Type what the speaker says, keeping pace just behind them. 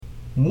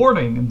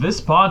Warning, this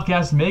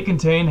podcast may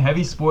contain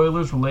heavy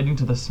spoilers relating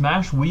to the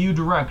Smash Wii U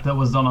Direct that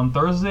was done on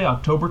Thursday,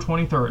 October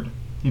 23rd.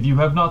 If you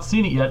have not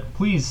seen it yet,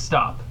 please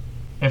stop.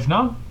 If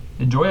not,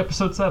 enjoy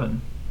episode 7.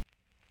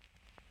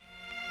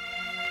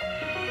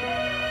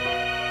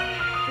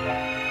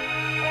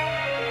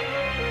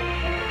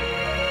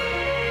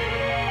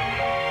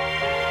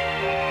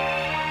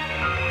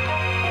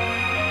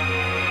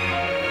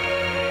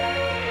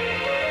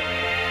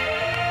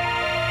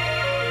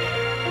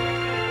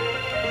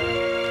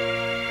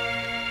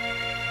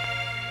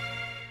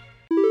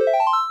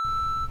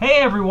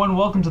 Hey everyone,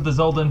 welcome to the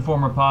Zelda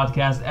Informer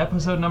Podcast,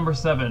 episode number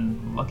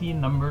 7. Lucky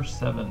number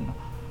 7.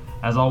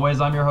 As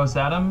always, I'm your host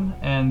Adam,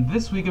 and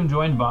this week I'm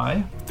joined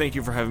by... Thank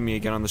you for having me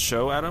again on the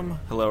show, Adam.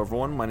 Hello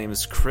everyone, my name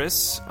is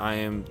Chris. I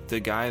am the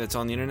guy that's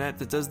on the internet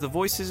that does the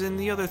voices and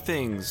the other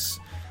things.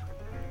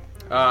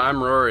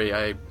 I'm Rory,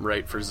 I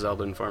write for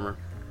Zelda Informer.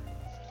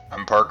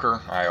 I'm Parker,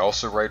 I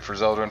also write for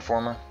Zelda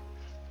Informer.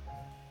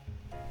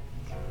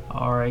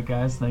 Alright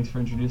guys, thanks for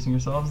introducing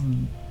yourselves.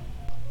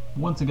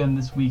 Once again,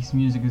 this week's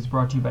music is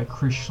brought to you by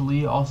Chris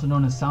Schlee, also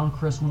known as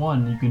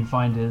SoundChris1. You can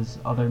find his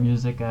other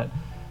music at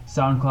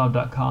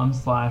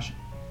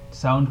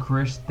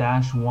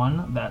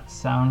soundcloud.com/soundchris-1.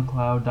 That's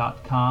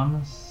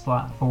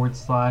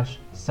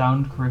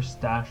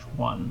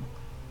soundcloud.com/soundchris-1.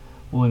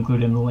 We'll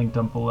include in the link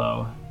down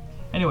below.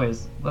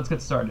 Anyways, let's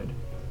get started.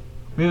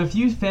 We have a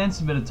few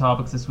fan-submitted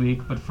topics this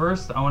week, but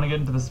first, I want to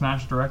get into the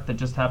Smash Direct that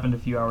just happened a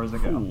few hours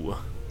ago. Ooh.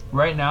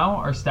 Right now,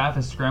 our staff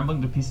is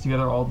scrambling to piece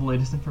together all the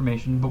latest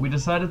information, but we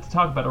decided to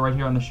talk about it right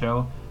here on the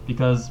show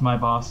because my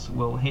boss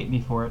will hate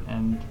me for it,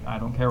 and I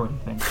don't care what he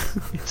thinks.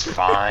 It's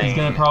fine.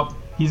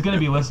 He's gonna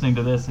be listening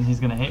to this, and he's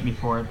gonna hate me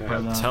for it.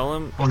 Yeah, but, tell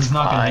him. Or he's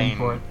not gonna hate me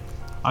for it.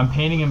 I'm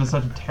painting him as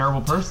such a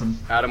terrible person.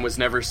 Adam was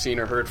never seen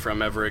or heard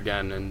from ever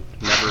again, and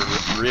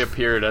never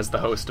reappeared as the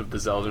host of the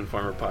Zelda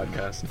Informer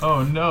podcast.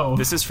 Oh no!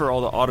 This is for all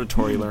the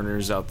auditory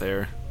learners out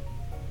there.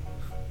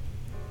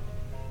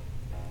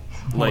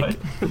 Like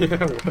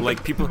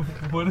people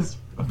What is...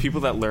 people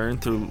that learn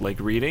through like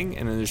reading,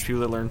 and then there's people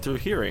that learn through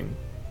hearing.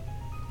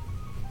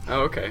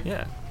 Oh, okay.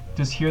 Yeah.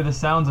 Just hear the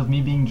sounds of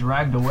me being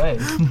dragged away.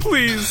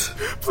 Please.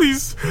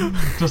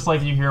 Just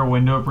like you hear a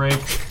window break.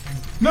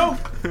 No!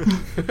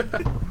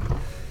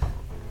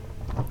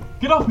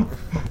 Get off me!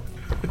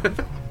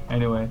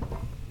 Anyway.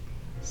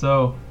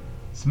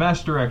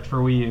 Smash Direct for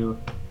Wii U.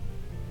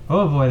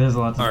 Oh boy, there's a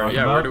lot to talk about.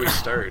 Yeah, where do we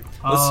start?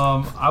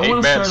 I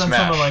want to start on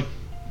some of like...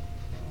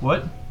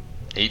 What?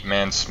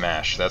 8-man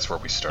Smash, that's where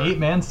we start.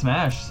 8-man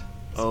Smash.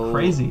 It's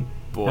crazy.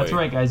 Boy. That's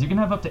right, guys. You can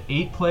have up to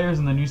 8 players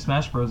in the new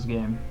Smash Bros.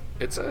 Game.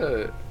 It's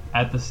a...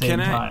 At the same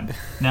time.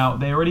 Now,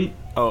 they already...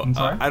 I'm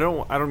sorry? I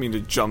don't mean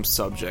to jump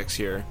subjects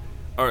here.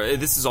 Or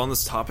this is on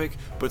this topic,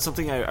 but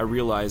something I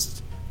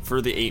realized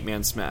for the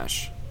 8-man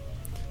Smash.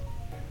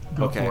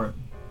 Go for it.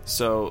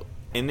 So,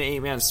 in the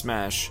 8-man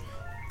Smash,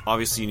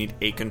 obviously you need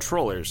 8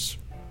 controllers.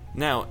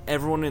 Now,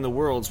 everyone in the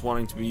world's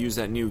wanting to use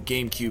that new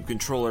GameCube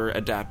controller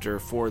adapter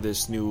for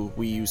this new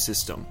Wii U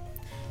system.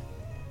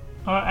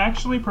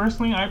 Actually,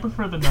 personally, I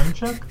prefer the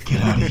nunchuck.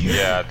 Get out of here.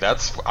 Yeah,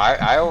 that's...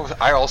 I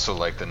also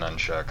like the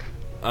nunchuck.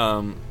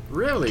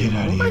 Really? Get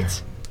out of here.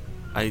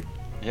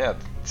 Yeah,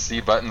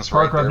 C buttons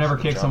right Parker, there. I've never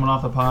kicked someone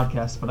off the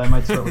podcast, but I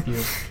might start with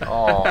you.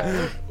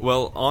 Oh,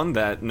 Well, on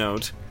that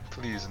note...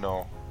 please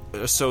no.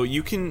 So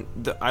you can...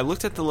 I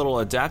looked at the little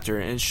adapter,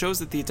 and it shows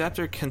that the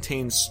adapter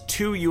contains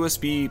 2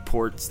 USB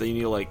ports that you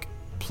need to, like,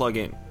 plug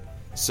in.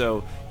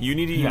 So you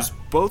need to use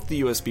both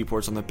the USB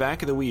ports on the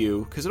back of the Wii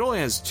U, because it only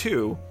has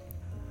 2.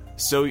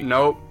 So...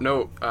 No.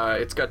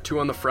 It's got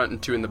 2 on the front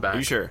and 2 in the back. Are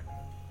you sure?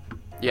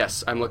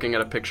 Yes, I'm looking at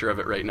a picture of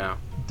it right now.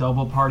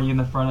 Double party in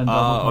the front and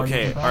double party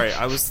in the back.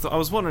 Alright, I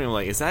was wondering,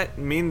 like, does that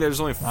mean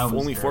there's only 4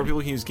 people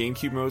who can use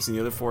GameCube modes and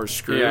the other 4 are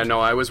screwed? Yeah, no,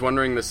 I was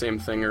wondering the same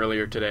thing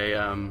earlier today,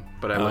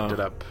 but I looked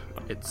it up.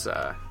 It's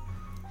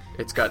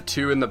got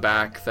 2 in the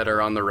back that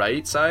are on the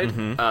right side,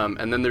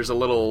 and then there's a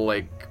little,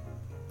 like,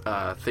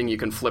 thing you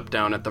can flip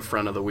down at the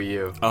front of the Wii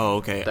U. Oh,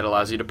 okay. That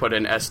allows you to put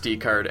an SD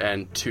card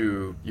and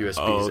 2 USBs in.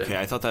 Oh, okay.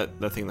 I thought that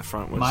thing in the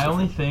front was... My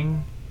only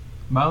thing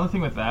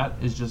with that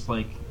is just,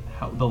 like,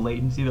 how the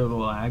latency or the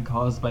lag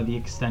caused by the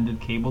extended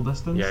cable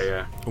distance.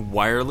 Yeah.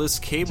 Wireless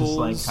cables.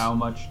 Just, like, how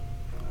much...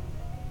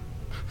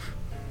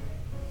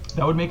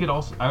 That would make it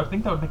also... I would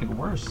think that would make it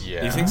worse.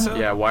 Yeah. You think so?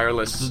 Yeah,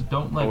 wireless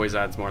Don't, like... always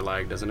adds more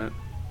lag, doesn't it?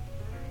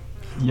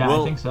 Yeah,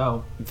 Well, I think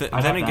so.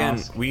 Then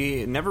again,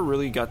 we never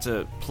really got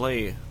to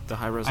play the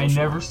high I resolution.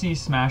 never see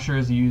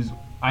Smashers use...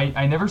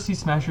 I never see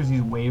Smashers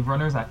use wave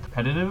runners at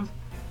competitive,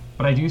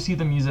 but I do see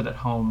them use it at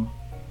home.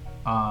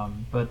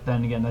 But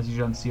then again, that's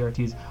usually on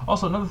CRTs.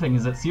 Also, another thing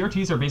is that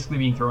CRTs are basically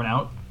being thrown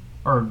out.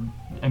 Or,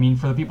 I mean,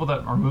 for the people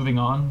that are moving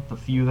on, the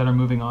few that are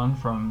moving on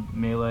from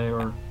Melee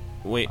or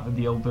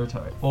the older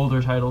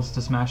titles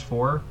to Smash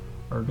 4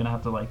 are going to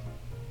have to, like,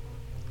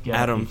 get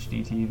Adam,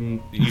 HD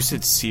TV. You said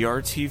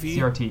CRTV?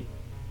 CRT.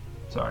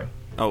 Sorry.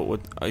 Oh,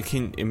 what? I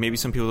can. Maybe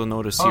some people don't know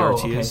what a Oh, CRT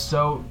okay. is.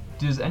 So,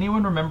 does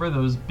anyone remember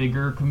those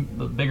bigger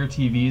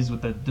TVs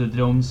with the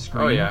dome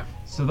screen? Oh, yeah.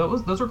 So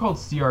those were called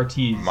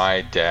CRTs.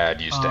 My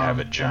dad used to have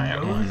a giant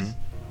and one. those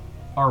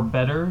are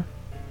better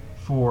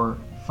for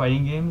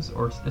fighting games,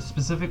 or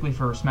specifically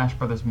for Smash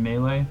Brothers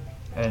Melee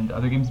and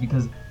other games,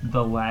 because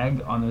the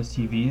lag on those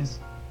TVs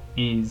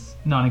is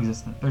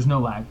non-existent. There's no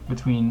lag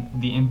between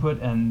the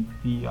input and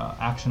the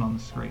action on the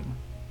screen.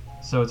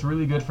 So it's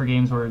really good for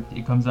games where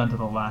it comes down to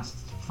the last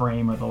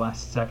frame or the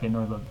last second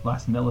or the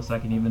last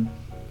millisecond even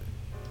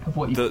of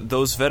what you...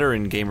 Those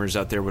veteran gamers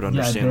out there would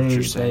understand what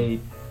you're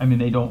saying.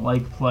 They don't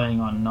like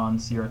playing on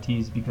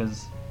non-CRTs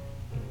because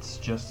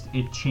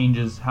it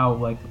changes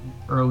how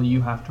early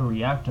you have to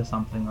react to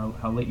something or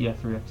how late you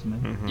have to react to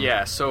something. Mm-hmm.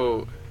 Yeah,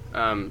 so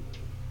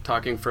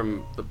talking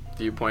from the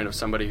viewpoint of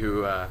somebody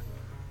who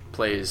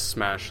plays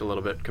Smash a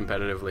little bit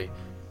competitively,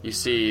 you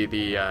see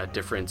the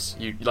difference.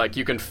 You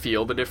can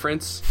feel the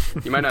difference.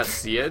 You might not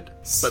see it,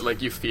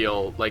 but you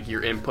feel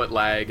your input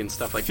lag and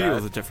stuff like that. Feel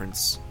the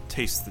difference.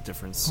 Taste the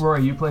difference.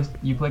 Rory, you play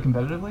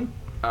competitively?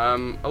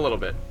 A little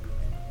bit.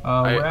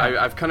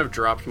 I've kind of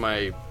dropped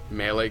my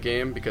Melee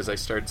game because I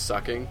started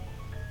sucking.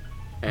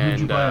 And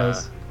who'd you play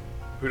as?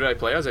 Who did I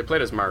play as? I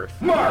played as Marth.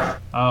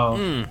 Oh,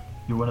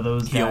 you're one of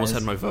those guys. He almost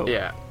had my vote.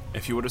 Yeah.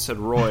 If you would have said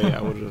Roy,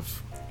 I would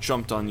have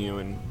jumped on you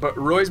and... But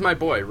Roy's my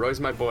boy. Roy's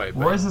my boy.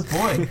 Roy's his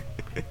boy.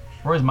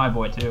 Roy's my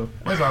boy, too.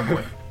 Roy's our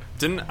boy.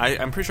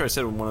 I'm pretty sure I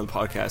said in one of the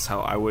podcasts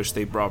how I wish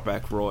they brought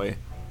back Roy.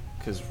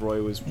 Because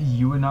Roy was...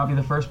 You would not be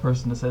the first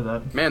person to say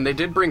that. Man, they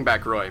did bring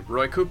back Roy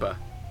Koopa.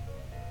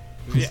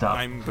 Please stop.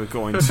 I'm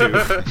going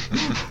to.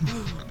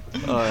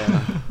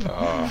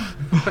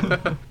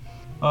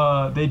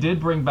 They did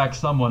bring back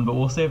someone, but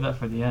we'll save that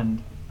for the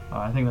end.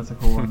 I think that's a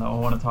cool one that I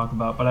want to talk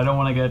about, but I don't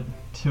want to get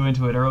too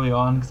into it early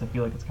on because I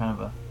feel like it's kind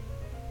of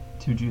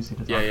too juicy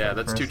to talk about. Yeah,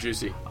 that's first. too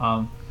juicy.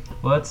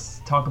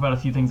 Let's talk about a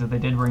few things that they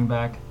did bring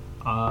back.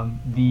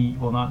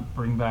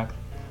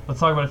 Let's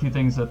talk about a few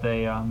things that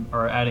they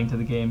are adding to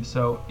the game.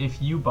 So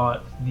if you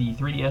bought the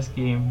 3DS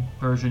game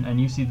version and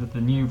you see that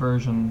the new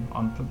version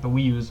on the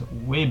Wii U is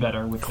way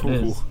better, which it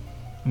is,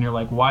 and you're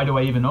like, why do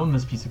I even own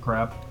this piece of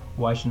crap?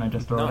 Why shouldn't I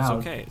just throw it out?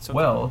 It's okay.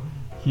 Well,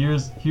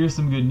 here's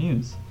some good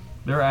news.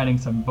 They're adding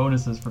some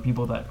bonuses for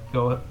people that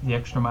go the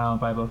extra mile and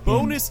buy both games.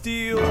 Bonus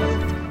deal!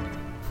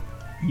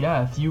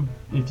 Yeah,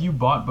 if you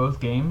bought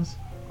both games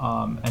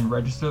and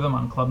register them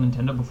on Club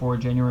Nintendo before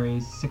January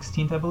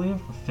 16th, I believe,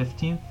 or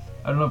 15th.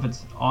 I don't know if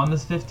it's on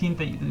this 15th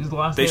that is the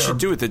last day. They should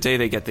do it the day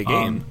they get the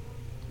game.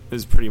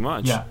 Is pretty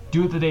much. Yeah,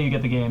 do it the day you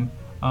get the game.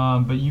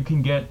 But you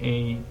can get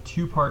a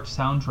 2-part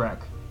soundtrack,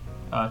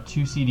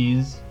 2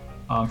 CDs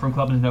from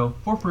Club Nintendo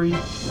for free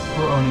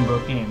for owning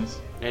both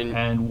games.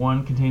 And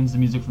one contains the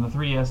music from the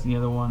 3DS, and the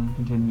other one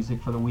contains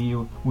music for the Wii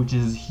U, which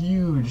is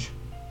huge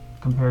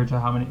compared to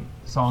how many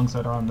songs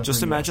that are on the 3DS.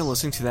 Just imagine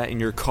listening to that in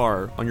your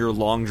car on your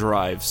long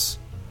drives.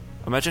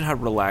 Imagine how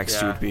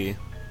relaxed you would be.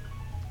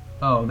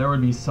 Oh, there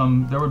would be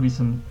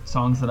some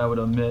songs that I would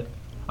omit.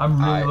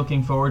 I'm really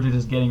looking forward to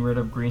just getting rid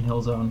of Green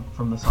Hill Zone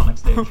from the Sonic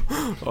stage.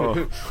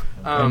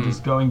 And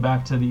just going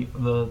back to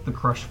the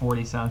Crush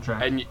 40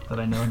 soundtrack that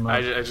I know and love.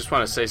 I just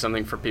want to say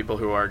something for people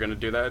who are going to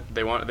do that.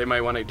 They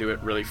might want to do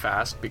it really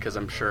fast because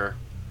I'm sure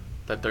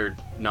that they're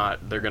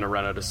going to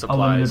run out of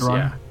supplies. A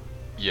limited run?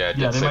 Yeah,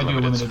 they might do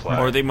a limited supply.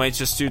 Or they might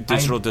just do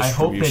digital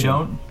distribution. I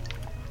hope they don't.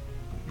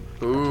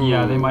 Ooh.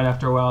 Yeah, they might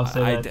after a while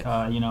say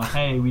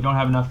hey, we don't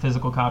have enough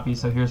physical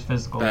copies, so here's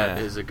physical.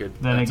 That's a good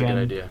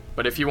idea.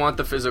 But if you want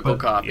the physical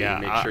copy,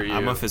 make sure you...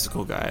 I'm a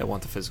physical guy. I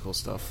want the physical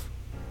stuff.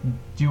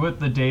 Do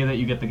it the day that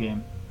you get the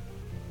game.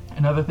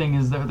 Another thing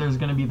is that there's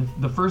going to be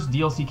the first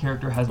DLC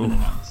character has been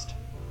announced.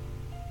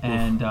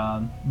 And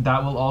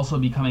that will also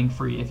be coming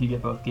free if you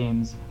get both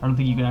games. I don't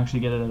think you can actually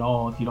get it at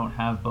all if you don't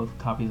have both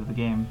copies of the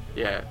game.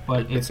 Yeah,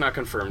 but it's not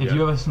confirmed yet. If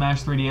you have a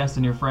Smash 3DS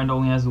and your friend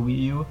only has a Wii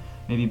U,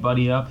 maybe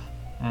buddy up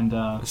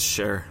and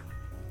sure,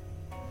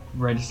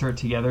 register it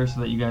together so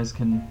that you guys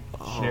can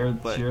share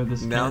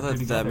this. Now that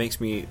that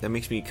makes me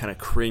kind of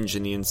cringe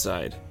in the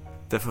inside.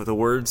 The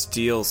words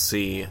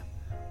DLC,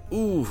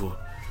 ooh,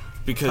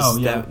 because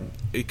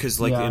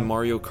in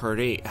Mario Kart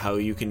 8, how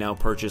you can now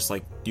purchase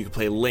you can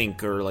play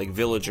Link or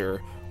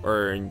Villager,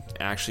 or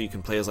actually you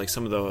can play as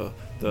some of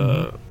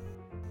the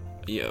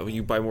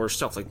you buy more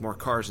stuff more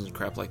cars and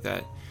crap like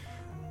that.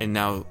 And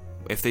now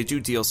if they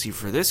do DLC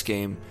for this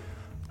game,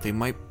 they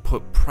might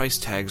put price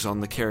tags on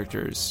the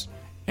characters.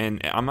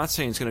 And I'm not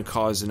saying it's going to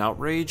cause an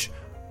outrage,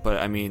 but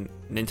I mean,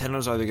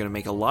 Nintendo's either going to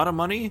make a lot of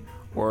money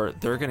or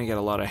they're going to get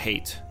a lot of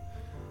hate.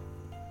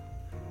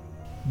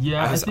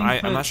 Yeah,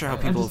 I'm not sure how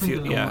people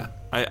feel. Yeah,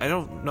 I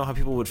don't know how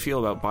people would feel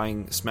about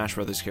buying Smash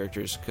Brothers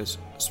characters, because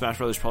Smash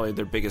Brothers is probably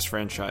their biggest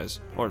franchise.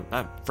 Or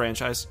not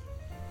franchise.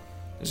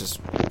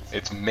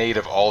 It's made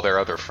of all their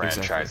other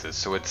franchises,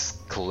 so it's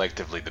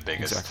collectively the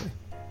biggest. Exactly.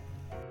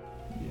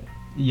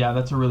 Yeah,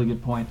 that's a really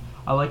good point.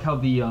 I like how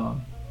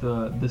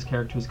this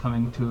character is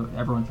coming to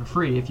everyone for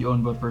free if you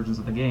own both versions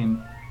of the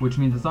game, which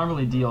means it's not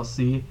really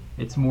DLC.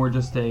 It's more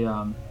just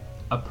a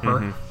a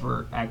perk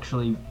for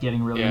actually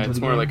getting really into the game. Yeah,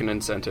 it's more like an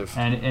incentive.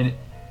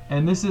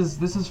 And this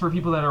is for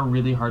people that are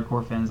really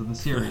hardcore fans of the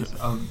series,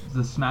 of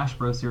the Smash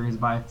Bros. Series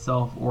by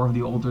itself, or of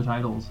the older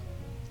titles.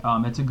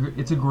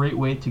 It's a great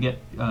way to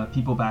get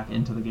people back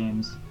into the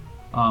games.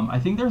 I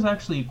think there's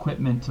actually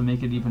equipment to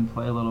make it even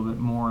play a little bit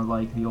more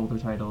like the older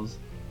titles,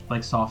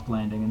 like soft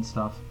landing and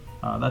stuff.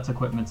 That's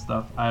equipment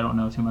stuff. I don't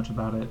know too much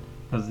about it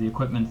because the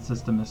equipment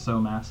system is so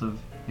massive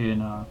in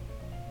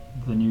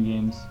the new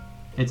games.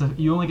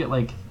 You only get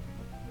like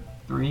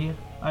 4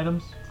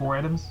 items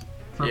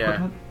for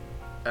equipment.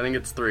 I think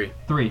it's 3.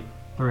 3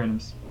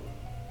 items.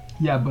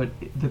 Yeah, but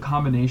the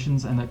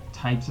combinations and the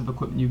types of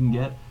equipment you can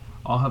get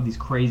all have these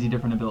crazy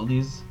different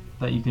abilities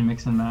that you can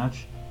mix and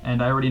match.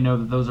 And I already know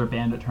that those are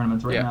banned at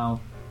tournaments right now.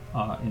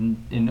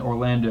 In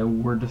Orlando,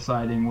 we're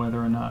deciding whether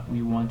or not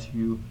we want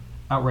to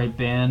outright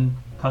ban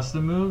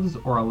custom moves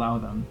or allow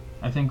them.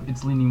 I think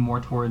it's leaning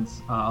more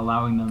towards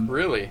allowing them.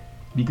 Really?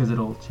 Because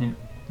it'll change.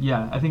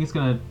 Yeah, I think it's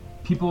gonna.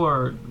 People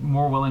are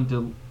more willing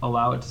to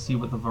allow it to see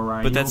what the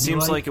variety. But that will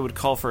seems be like it would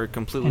call for a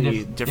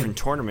completely different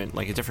tournament,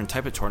 like a different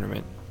type of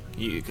tournament,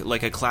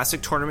 like a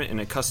classic tournament and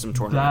a custom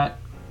tournament.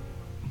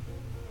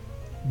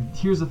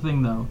 Here's the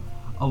thing, though.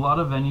 A lot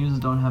of venues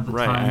don't have the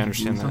time to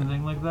do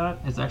something like that.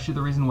 It's actually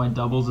the reason why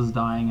doubles is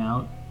dying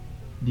out,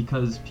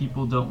 because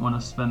people don't want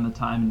to spend the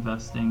time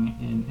investing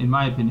in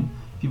my opinion,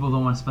 people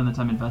don't want to spend the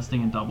time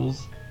investing in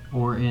doubles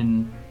or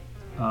in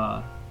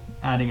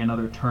adding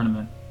another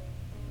tournament,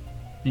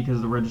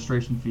 because the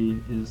registration fee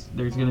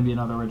there's going to be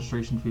another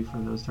registration fee for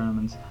those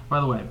tournaments.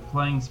 By the way,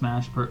 playing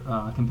Smash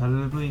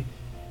competitively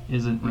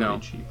isn't really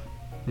cheap,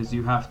 because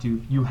you have to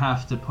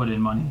put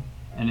in money,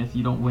 and if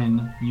you don't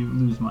win, you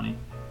lose money.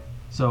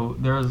 So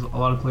there's a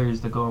lot of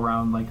players that go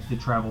around, like they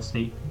travel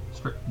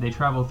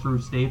through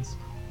states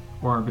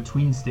or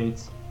between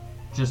states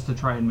just to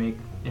try and make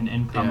an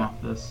income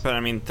off this. But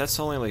I mean,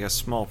 that's only like a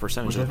small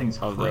percentage of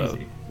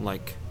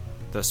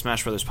the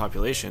Smash Brothers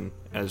population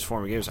as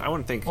former games. I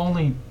wouldn't think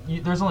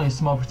there's only a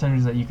small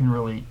percentage that you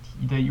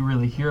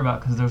really hear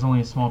about, because there's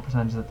only a small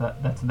percentage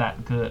that's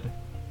that good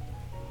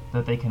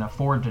that they can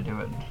afford to do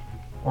it,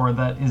 or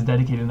that is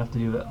dedicated enough to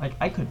do that. Like,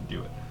 I couldn't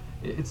do it.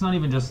 It's not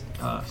even just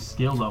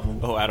skill level.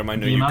 Oh, Adam, I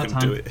know you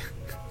couldn't do it.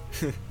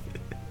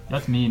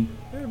 That's mean.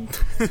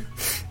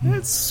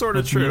 That's sort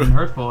of true. Mean and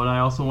hurtful, and I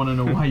also want to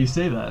know why you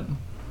say that.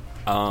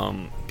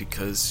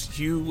 Because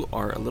you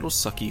are a little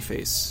sucky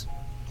face.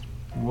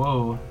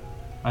 Whoa.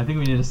 I think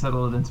we need to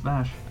settle it in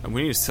Smash. And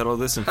we need to settle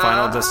this in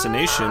Final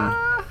Destination.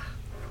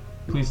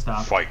 Please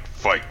stop. Fight.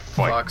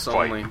 Fox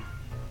only.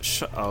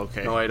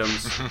 Okay. No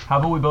items. How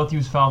about we both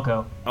use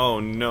Falco? Oh,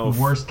 no. The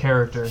worst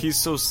character. He's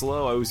so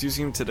slow. I was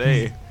using him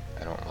today.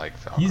 I don't like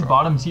Falco. He's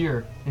bottom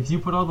tier. If you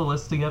put all the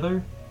lists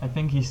together, I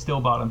think he's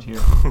still bottom tier.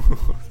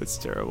 That's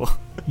terrible.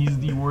 He's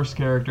the worst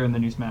character in the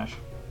new Smash.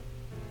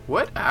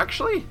 What?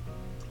 Actually?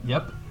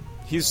 Yep.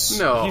 He's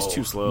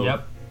too slow.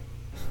 Yep.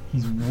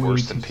 He's way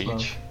worse too than slow.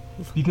 Peach.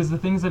 Because the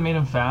things that made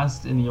him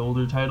fast in the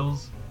older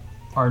titles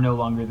are no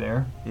longer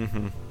there.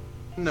 Mm-hmm.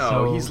 No,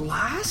 so he's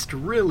last?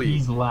 Really?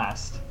 He's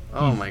last.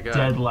 Oh he's my god.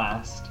 Dead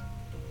last.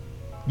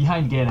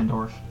 Behind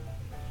Ganondorf.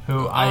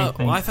 Who I think...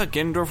 Well, I thought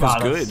Ganondorf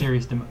was good.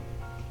 Serious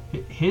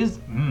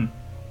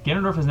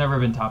Ganondorf has never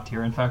been top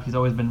tier. In fact, he's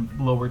always been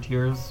lower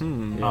tiers.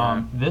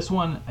 This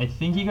one, I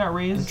think he got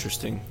raised.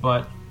 Interesting.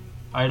 But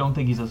I don't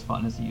think he's as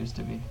fun as he used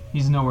to be.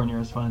 He's nowhere near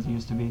as fun as he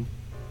used to be.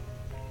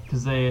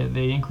 Because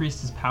they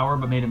increased his power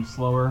but made him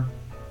slower.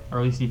 Or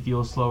at least he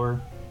feels slower.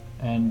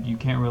 And you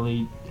can't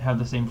really have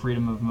the same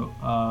freedom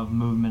of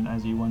movement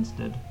as you once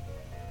did.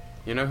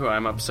 You know who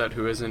I'm upset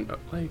who isn't,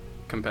 like,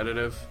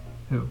 competitive?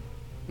 Who?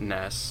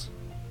 Ness.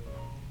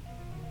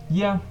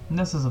 Yeah,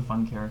 Ness is a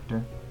fun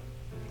character.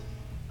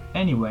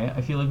 Anyway,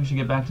 I feel like we should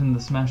get back to the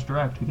Smash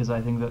Direct, because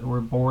I think that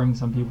we're boring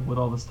some people with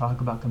all this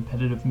talk about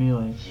competitive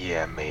melee.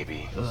 Yeah,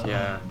 maybe.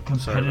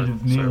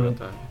 Competitive melee. Sorry about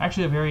that.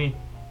 Actually, a very,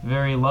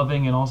 very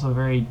loving and also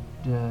very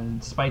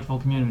spiteful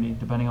community,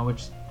 depending on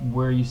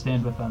where you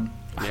stand with them.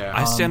 Yeah.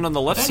 I stand on the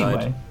left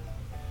side.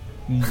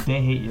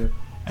 They hate you.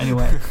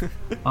 Anyway,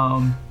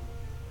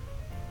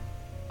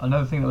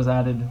 another thing that was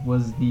added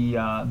was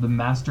the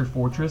Master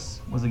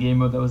Fortress was a game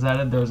mode that was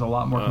added. There's a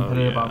lot more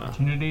competitive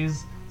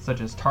opportunities,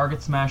 such as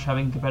Target Smash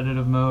having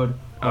competitive mode,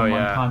 or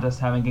one contest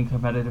having a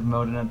competitive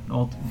mode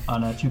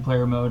on a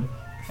two-player mode,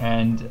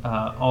 and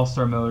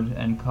All-Star mode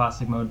and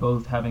Classic mode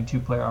both having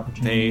two-player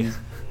opportunities.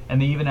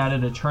 And they even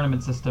added a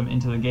tournament system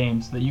into the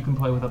game so that you can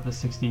play with up to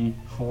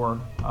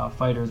 64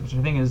 fighters, which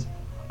I think is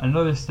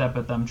another step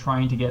at them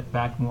trying to get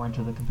back more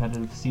into the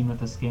competitive scene with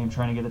this game,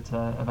 trying to get it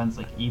to events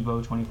like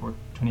EVO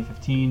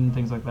 2015,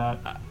 things like that.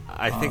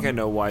 I think I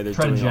know why they're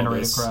doing all this. Trying to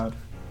generate a crowd.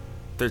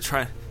 They're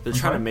trying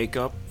to make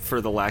up for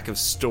the lack of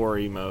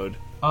story mode.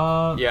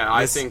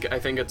 I think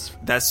it's...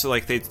 That's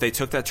like they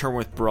took that term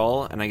with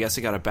Brawl, and I guess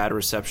it got a bad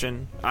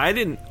reception.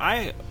 No,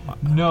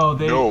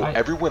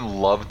 everyone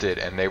loved it,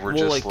 and they were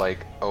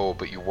like, oh,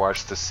 but you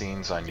watch the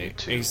scenes on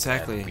YouTube.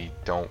 Exactly. And we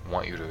don't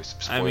want you to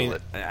spoil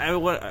it.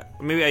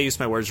 Maybe I used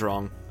my words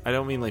wrong. I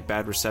don't mean like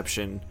bad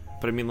reception,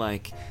 but I mean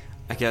like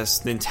I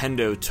guess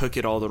Nintendo took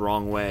it all the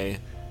wrong way,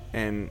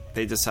 and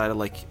they decided,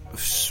 like,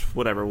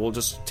 whatever, we'll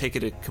just take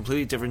it a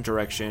completely different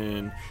direction,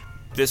 and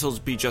this will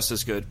be just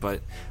as good.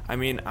 But I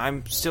mean,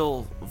 I'm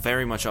still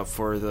very much up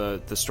for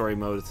the story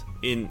mode,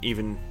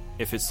 even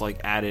if it's like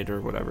added or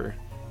whatever.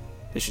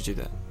 They should do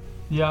that.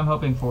 Yeah, I'm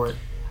hoping for it.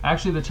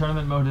 Actually, the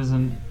tournament mode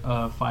isn't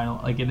final.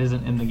 Like, it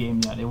isn't in the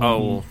game yet. It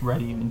won't be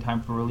ready in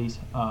time for release.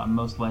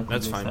 Most likely,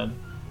 that's they fine.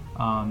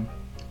 said.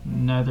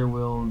 Neither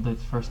will the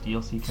first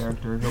DLC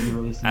character. He'll be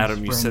released in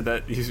Adam, the spring. you said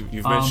that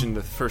you've mentioned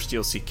the first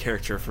DLC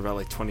character for about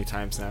like 20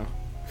 times now.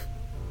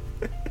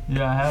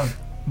 Yeah, I have.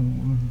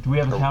 Do we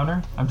have a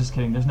counter? I'm just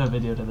kidding. There's no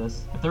video to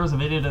this. If there was a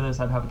video to this,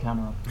 I'd have a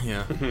counter up.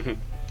 Yeah.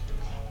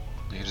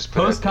 You just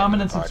put Post, it comment,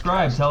 in and the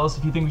subscribe. podcast. Tell us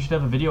if you think we should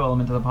have a video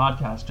element to the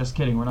podcast. Just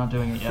kidding. We're not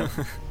doing it yet.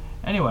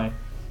 Anyway,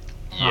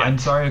 Yet. I'm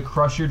sorry to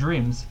crush your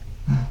dreams.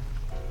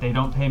 They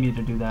don't pay me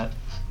to do that.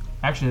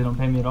 Actually, they don't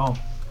pay me at all.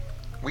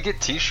 We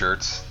get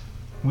T-shirts.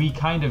 We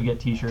kind of get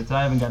T-shirts.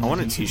 I haven't gotten. I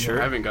want a T-shirt T-shirt.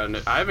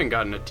 yet. I haven't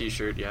gotten a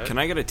T-shirt yet. Can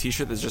I get a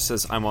T-shirt that just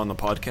says "I'm on the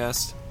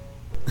podcast"?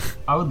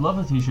 I would love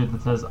a T-shirt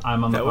that says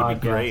 "I'm on the That podcast." would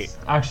be great.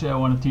 Actually, I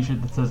want a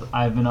T-shirt that says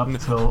 "I've been up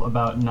till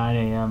about 9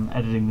 a.m.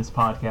 editing this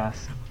podcast."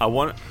 I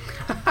want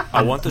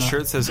the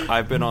shirt that says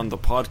 "I've been on the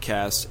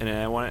podcast," and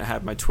I want to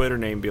have my Twitter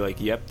name be like,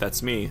 "Yep,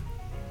 that's me."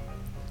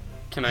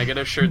 Can I get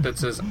a shirt that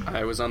says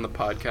I was on the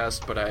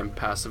podcast, but I'm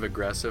passive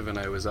aggressive and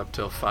I was up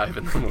till 5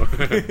 in the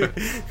morning?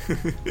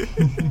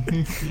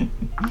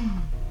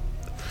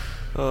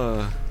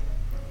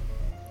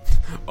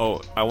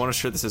 I want a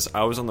shirt that says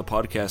 "I was on the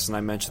podcast and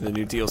I mentioned the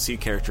new DLC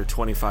character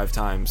 25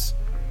 times."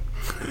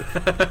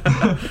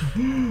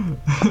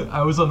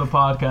 I was on the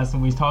podcast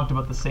and we talked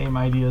about the same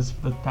ideas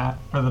for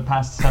the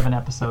past 7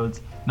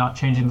 episodes, not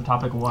changing the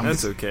topic once.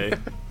 That's okay.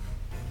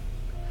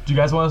 Do you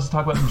guys want us to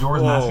talk about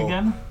Majora's Mask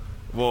again?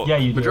 Well, Yeah,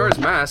 you do. Majora's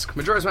Mask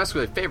was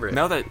my favorite.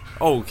 now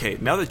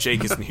that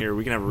Jake isn't here,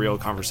 we can have a real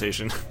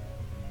conversation.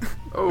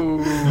 Oh,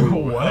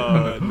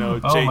 What? No,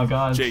 Jake. Oh my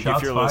God, Jake, shots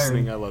if you're fired.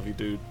 listening, I love you,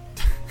 dude.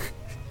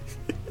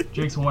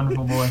 Jake's a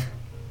wonderful boy.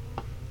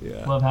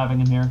 Yeah. Love having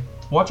him here.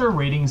 Watch our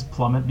ratings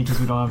plummet because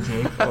we don't have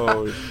Jake.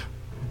 Oh,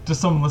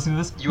 Just someone listening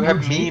to this. You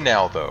have Jake? me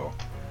now, though.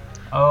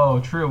 Oh,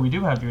 true. We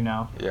do have you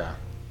now. Yeah.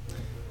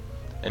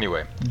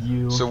 Anyway,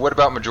 You. so what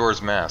about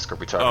Majora's Mask are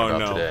we talking about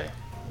no. today?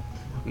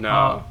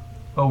 no.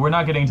 We're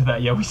not getting to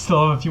that yet. We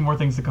still have a few more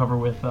things to cover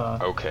with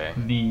Okay.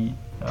 the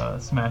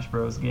Smash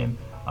Bros. Game.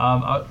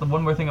 The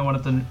one more thing I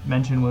wanted to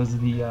mention was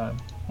the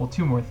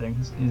two more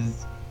things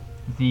is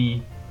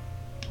the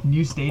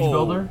new stage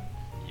builder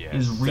Yes.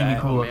 is really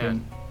that- cool oh, looking.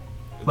 man.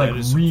 Like That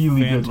is really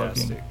good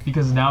fantastic. looking,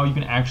 because now you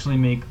can actually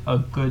make a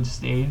good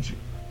stage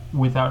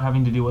without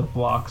having to deal with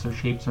blocks or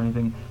shapes or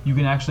anything. You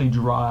can actually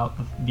draw out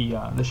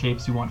the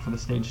shapes you want for the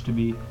stage to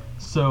be.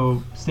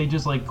 So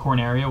stages like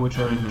Corneria, which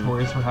are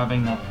notorious for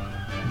having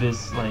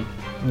this like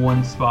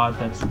one spot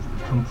that's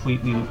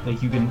completely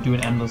like you can do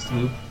an endless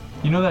loop.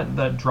 You know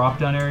that drop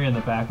down area in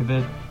the back of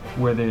it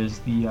where there's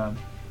the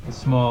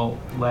small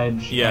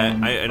ledge. Yeah,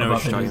 and I know what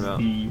above you're it talking is about.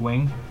 the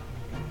wing.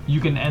 You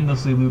can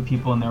endlessly loop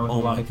people in there with a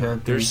lot of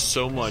characters. There's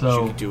so much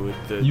So you can do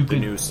with the you could-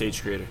 new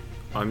stage creator.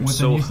 I'm with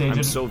the new stage I'm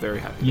ed- so very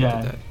happy Yeah.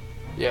 with that.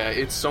 Yeah,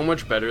 it's so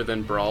much better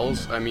than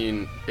Brawls. I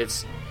mean,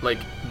 it's like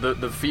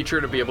the feature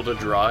to be able to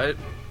draw it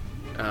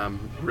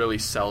really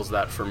sells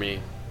that for me.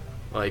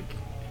 Like,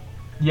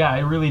 Yeah,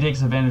 it really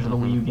takes advantage of the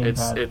Wii U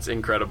gamepad. it's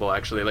incredible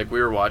actually. Like,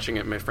 we were watching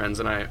it, my friends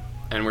and I,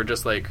 and we're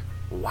just like,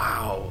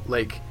 wow,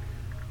 like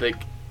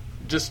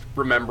just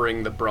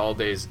remembering the Brawl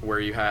days where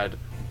you had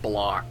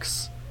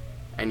blocks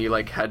and you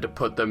like had to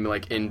put them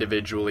like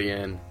individually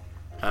in.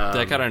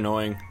 That got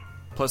annoying.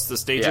 Plus, the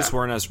stages Yeah.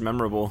 weren't as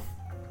memorable.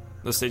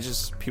 The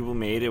stages people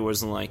made, it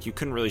wasn't like you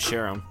couldn't really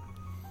share them.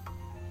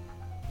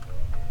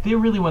 They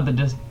really went the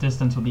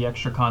distance with the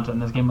extra content in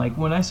this game. Like,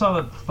 when I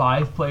saw that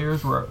 5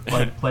 players were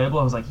like playable,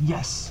 I was like,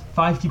 yes,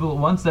 5 people at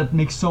once. That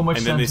makes so much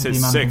And sense then they with said the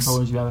amount 6. of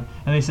controllers you have.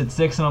 And they said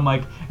 6, and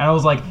I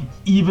was like,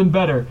 even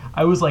better.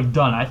 I was like,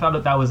 done. I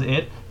thought that was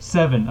it.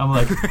 7. I'm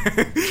like,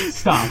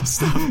 stop.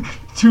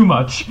 Too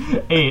much.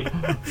 8.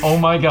 Oh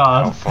my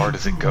god. How far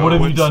does it go? What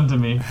have you done to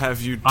me?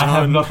 Have you done? I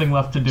have nothing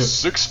left to do.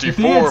 If they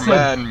had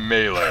 64-man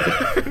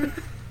melee.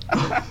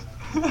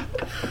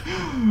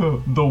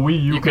 The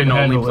Wii U You can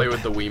only handle play it.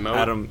 with the Wiimote.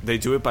 Adam, they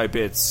do it by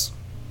bits.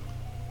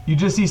 You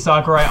just see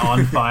Sakurai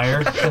on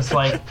fire. Just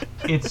like,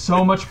 it's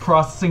so much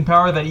processing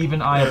power that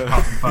even I have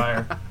caught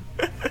fire.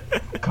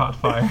 Caught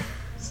fire.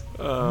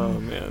 Oh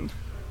man.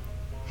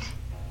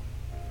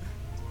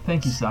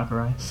 Thank you,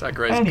 Sakurai.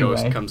 Sakurai's Anyway.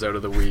 ghost comes out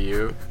of the Wii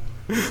U.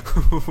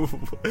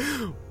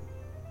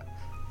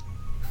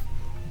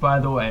 By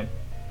the way,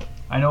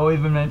 I know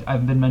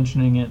I've been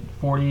mentioning it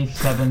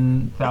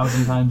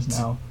 47,000 times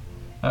now,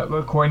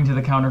 according to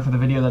the counter for the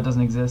video that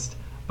doesn't exist.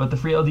 But the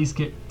free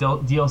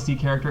DLC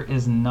character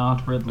is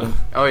not Ridley.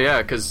 Oh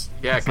yeah, because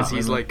not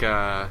he's really-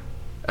 like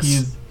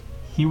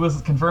He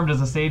was confirmed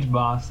as a stage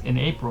boss in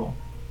April,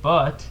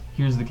 but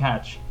here's the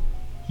catch: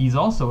 he's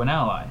also an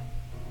ally,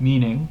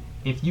 meaning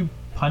if you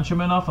punch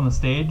him enough on the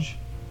stage,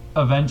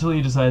 eventually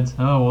he decides,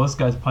 oh, well, this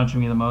guy's punching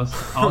me the most.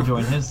 I'll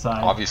join his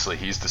side. Obviously,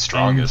 he's the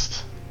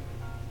strongest.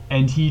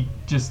 And he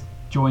just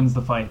joins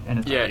the fight, and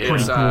it's pretty cool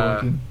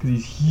looking, because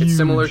he's huge. It's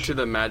similar to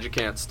the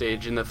Magicant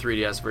stage in the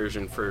 3DS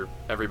version for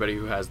everybody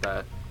who has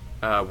that,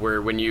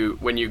 where when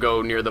you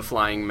go near the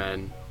flying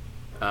men,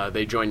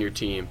 they join your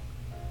team.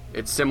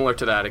 It's similar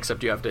to that,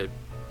 except you have to,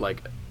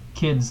 like...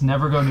 Kids,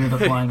 never go near the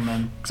flying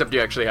men. Except you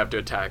actually have to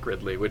attack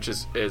Ridley, which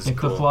is if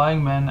cool. the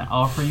flying men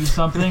offer you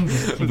something,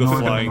 just ignore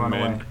them and run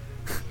away.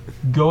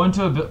 Go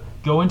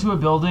into a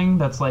building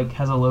that's like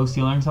has a low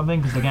ceiling or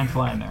something, because they can't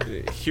fly in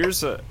there.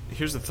 Here's a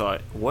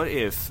thought. What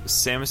if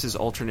Samus's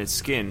alternate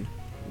skin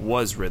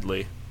was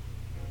Ridley?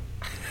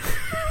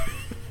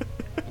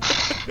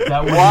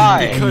 That wouldn't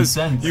Why? make any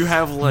sense. You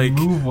have like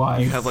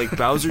Move-wise.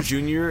 Bowser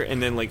Jr.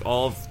 and then like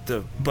all of the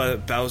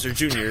Bowser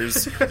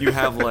Juniors. You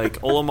have like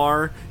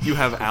Olimar. You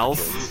have Alf.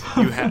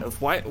 You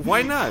have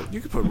why not? You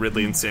could put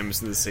Ridley and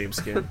Samus in the same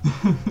skin.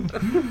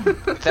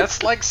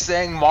 That's like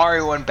saying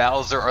Mario and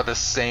Bowser are the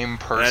same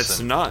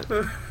person. That's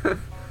not.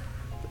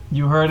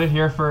 You heard it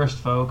here first,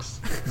 folks.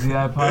 ZI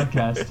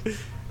Podcast.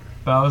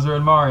 Bowser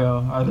and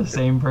Mario are the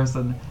same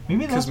person.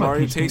 Maybe that's why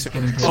Mario Peach takes keeps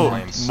getting killed.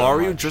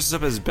 Mario dresses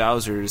up as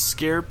Bowser to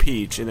scare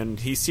Peach, and then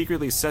he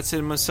secretly sets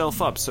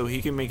himself up so he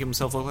can make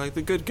himself look like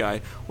the good guy,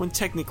 when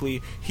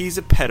technically he's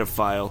a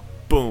pedophile.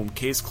 Boom,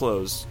 case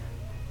closed.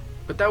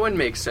 But that wouldn't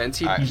make sense.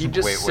 He'd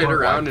just sit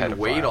around and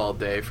wait all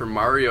day for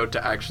Mario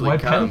to actually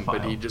come,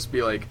 but he'd just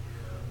be like,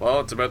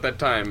 well, it's about that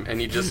time, and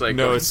he'd just like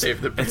go and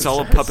save the princess. It's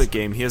all a puppet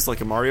game. He has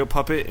like a Mario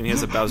puppet, and he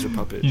has a Bowser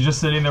puppet. He's just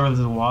sitting there with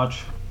his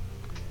watch.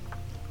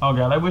 Oh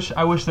god, I wish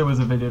there was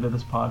a video to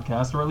this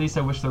podcast, or at least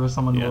I wish there was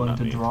someone willing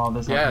to draw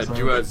this episode. Yeah,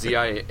 do a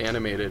ZI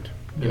animated.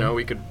 You know,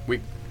 we could be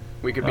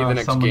the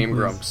next Game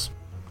Grumps.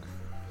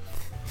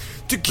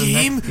 The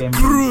Game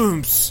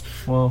Grumps.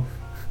 Well,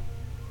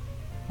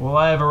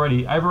 I've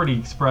already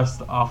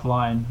expressed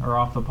offline or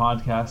off the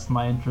podcast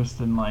my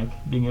interest in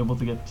like being able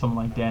to get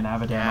someone like Dan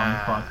Avidan on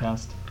this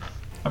podcast.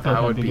 I feel that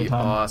like would that'd be a good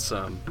time.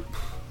 Awesome.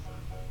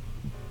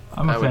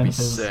 I'm a fan would be of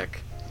his.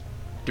 Sick.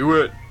 Do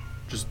it.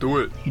 Just do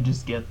it. He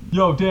just get,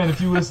 yo, Dan,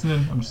 if you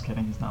listening, I'm just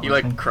kidding, he's not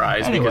listening. He like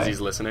cries because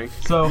he's listening.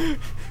 So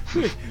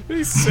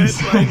he said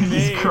my name.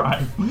 He's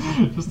crying.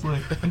 Just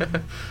like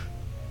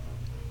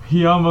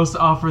he almost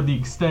offered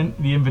the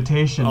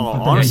invitation.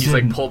 But then he's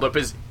like pulled up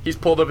his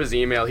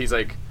email. He's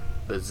like,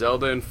 the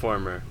Zelda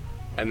Informer,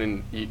 and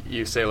then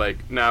you say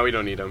like, nah, we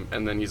don't need him,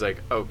 and then he's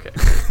like, okay.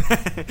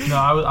 No,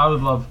 I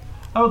would love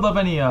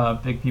any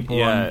big people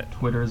on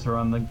Twitters or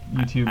on the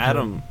YouTube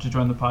Adam, to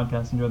join the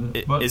podcast and join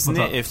the. Isn't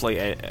it if like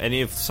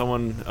any of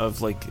someone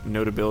of like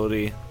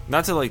notability,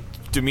 not to like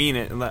demean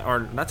it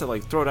or not to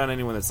like throw down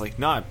anyone that's like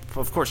not,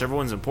 of course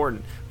everyone's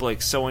important, but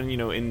like someone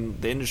in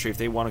the industry, if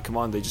they want to come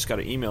on, they just got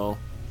to email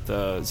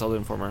the Zelda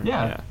Informer.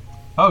 Yeah.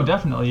 Oh,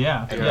 definitely,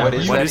 yeah. And yeah. what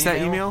is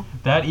that email?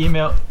 That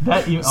email.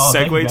 Oh,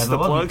 segue to the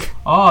plug.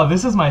 Oh,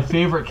 this is my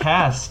favorite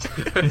cast.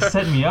 They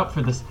set me up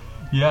for this.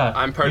 Yeah,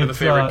 I'm part of the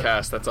favorite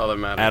cast. That's all that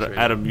matters.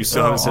 Adam, you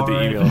still haven't said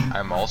the email.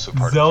 I'm also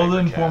part Zelda of the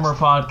favorite Informer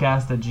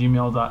Podcast at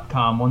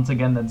gmail.com. Once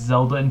again, that's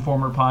Zelda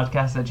Informer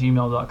Podcast at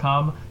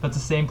gmail.com. That's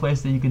the same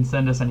place that you can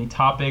send us any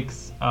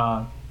topics,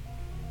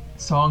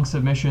 song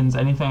submissions,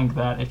 anything like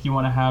that. If you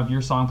want to have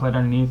your song played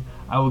underneath,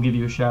 I will give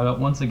you a shout out.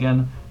 Once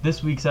again,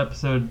 this week's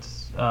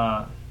episode's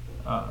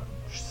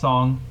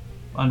song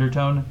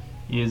Undertone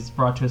is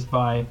brought to us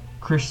by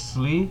Chris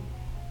Lee.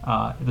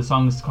 The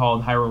song is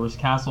called High Rollers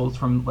Castle. It's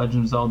from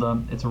Legend of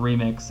Zelda. It's a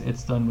remix.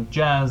 It's done with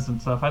jazz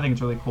and stuff. I think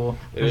it's really cool.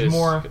 There's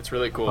more it's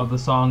really cool. of the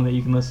song that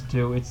you can listen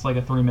to. It's like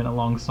a 3-minute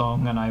long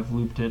song, and I've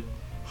looped it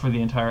for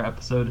the entire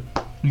episode.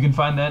 You can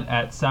find that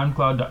at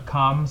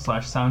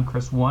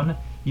soundcloud.com/soundchris1.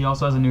 He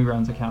also has a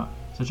Newgrounds account,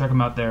 so check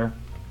him out there.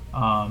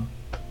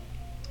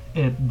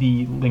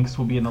 The links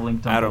will be in the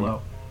link down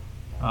below.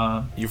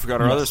 You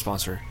forgot our other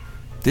sponsor.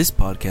 This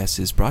podcast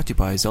is brought to you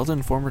by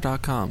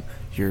ZeldaInformer.com,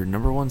 your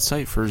 #1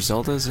 site for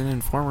Zeldas and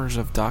Informers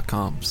of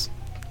 .coms.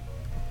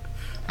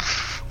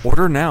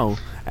 Order now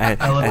at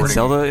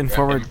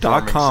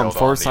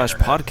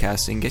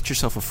ZeldaInformer.com/podcast and get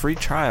yourself a free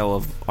trial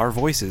of our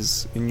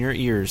voices in your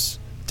ears.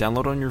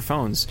 Download on your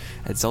phones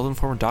at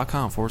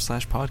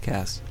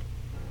ZeldaInformer.com/podcast.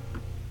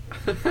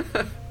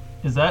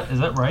 Is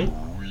that right?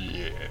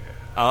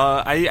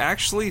 I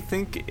actually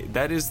think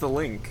that is the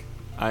link.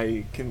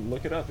 I can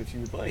look it up if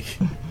you would like.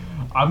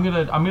 I'm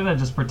gonna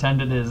just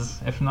pretend it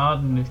is. If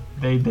not,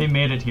 they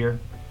made it here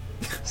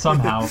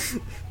somehow.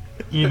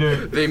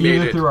 either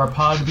through our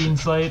Podbean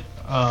site,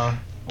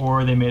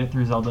 or they made it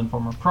through Zelda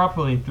Informer.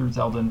 Probably through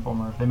Zelda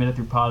Informer. If they made it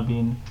through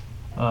Podbean,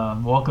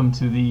 welcome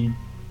to the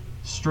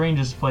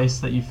strangest place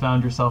that you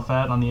found yourself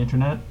at on the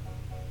internet.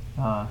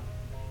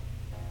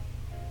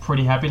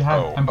 Pretty happy to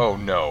have.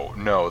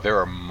 No, there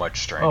are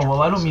much stranger. Oh well,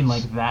 places. I don't mean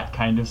like that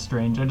kind of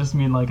strange. I just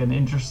mean like an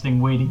interesting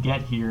way to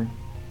get here.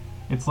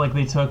 It's like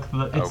they took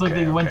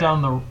they went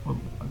down the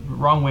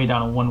wrong way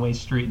down a one-way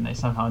street and they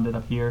somehow ended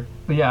up here.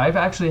 But yeah, I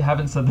actually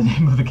haven't said the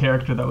name of the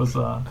character that was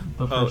the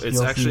first it's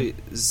DLC. actually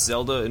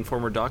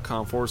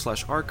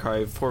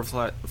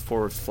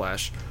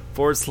ZeldaInformer.com/archive/.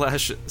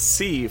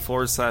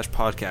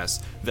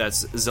 zeldainformer.com/c/podcast.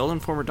 That's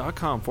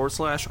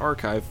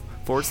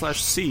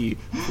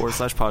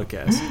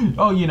zeldainformer.com/archive/c/podcast.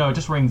 Oh, it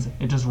just rings.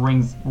 It just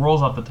rings,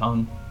 rolls off the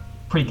tongue.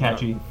 Pretty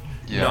catchy.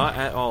 Yeah. Not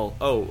at all.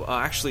 Oh,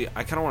 actually,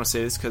 I kind of want to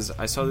say this because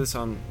I saw this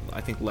on,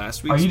 I think,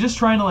 last week. Are you just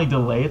trying to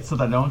delay it so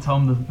that I don't tell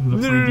them who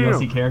the free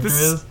DLC character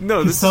is?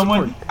 No, this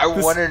someone. is I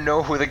want to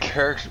know who the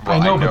character.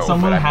 Well, I know, but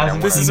someone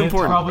hasn't This is seen it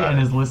important. probably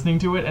and is listening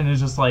to it and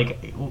is just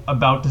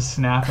about to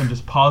snap and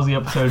just pause the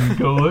episode and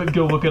go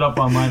look it up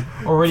online.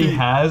 Already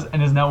has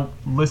and is now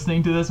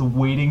listening to this,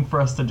 waiting for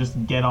us to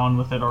just get on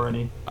with it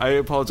already. I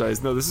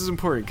apologize. No, this is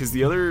important because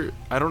the other.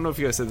 I don't know if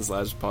you guys said this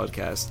last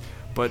podcast,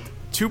 but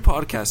 2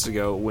 podcasts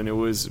ago when it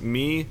was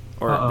me,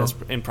 or that's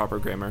improper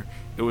grammar,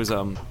 it was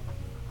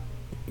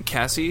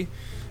Cassie,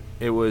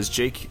 it was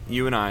Jake,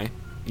 you and I,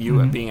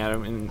 you being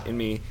Adam and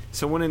me.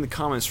 Someone in the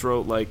comments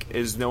wrote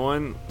is no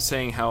one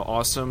saying how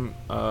awesome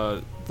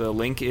the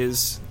link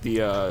is,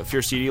 the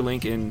Fierce Deity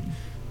link in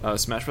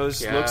Smash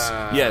Brothers looks?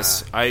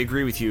 Yes, I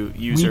agree with you,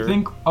 user.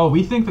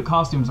 We think the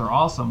costumes are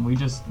awesome. We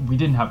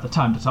didn't have the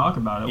time to talk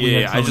about it.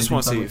 Yeah, I just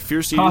want to say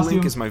Fierce Deity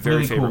link is my very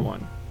really favorite cool.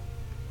 one.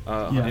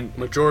 And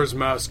Majora's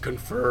Mask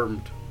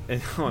confirmed. And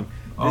hold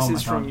on, this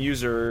is from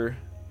user.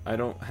 I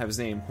don't have his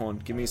name. Hold on,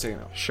 give me a second.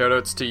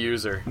 Shoutouts to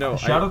user. No,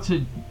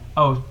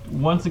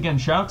 once again,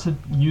 shout out to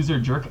user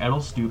Jerk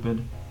Edel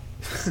Stupid.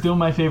 Still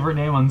my favorite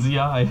name on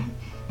ZI.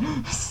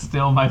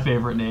 Still my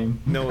favorite name.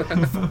 No,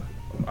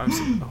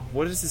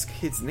 what is this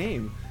kid's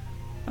name?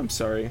 I'm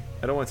sorry.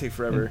 I don't want to take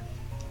forever.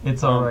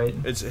 It's alright.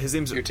 His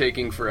name's You're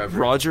taking forever.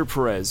 Roger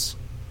Perez.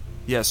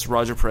 Yes,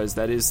 Roger Perez.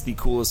 That is the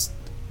coolest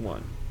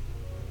one.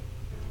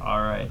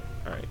 Alright.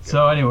 Alright.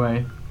 So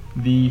anyway,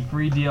 the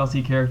free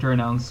DLC character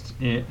announced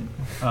to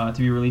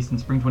be released in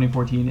spring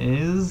 2014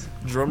 is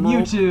Drum roll?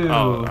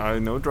 Mewtwo. Oh,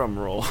 no drum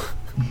roll.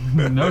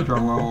 No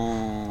drum roll.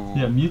 Ooh.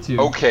 Yeah, Mewtwo.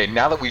 Okay,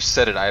 now that we've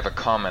said it, I have a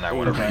comment I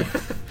want to Okay.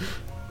 read.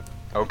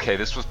 Okay,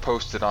 this was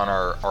posted on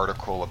our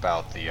article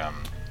about the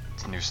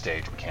new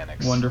stage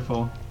mechanics.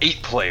 Wonderful.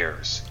 8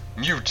 players,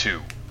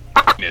 Mewtwo,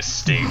 penis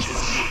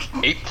stages.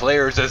 8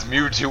 players as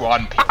Mewtwo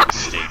on penis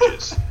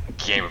stages.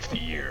 Game of the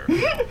year.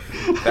 That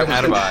was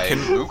Adam, by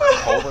Luke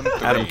Colin 3.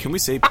 Adam, can we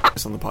say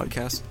this on the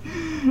podcast?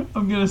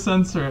 I'm gonna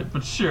censor it,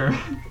 but sure.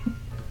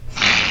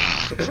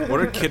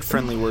 What are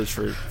kid-friendly words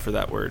for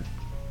that word?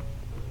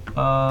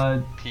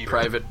 Peter.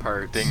 Private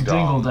parts. Ding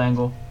Dingle dong.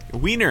 dangle.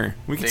 Wiener.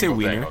 We can say Dingle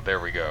wiener. dangle. There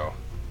we go.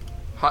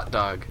 Hot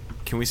dog.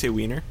 Can we say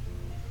wiener?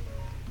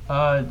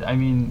 I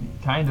mean,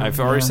 kind of. I've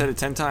already said it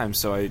 10 times,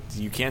 so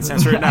you can't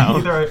censor it now.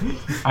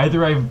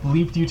 either I've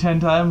bleeped you 10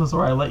 times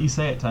or I let you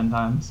say it 10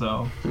 times,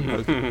 so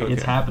Okay.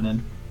 it's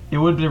happening. It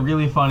would be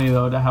really funny,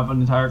 though, to have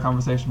an entire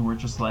conversation where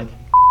it's just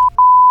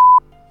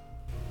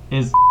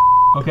is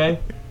okay?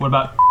 What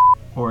about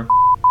or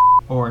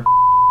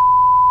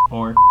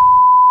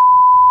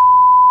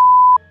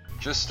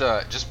Just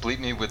bleep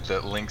me with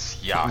the links.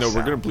 Yeah. No,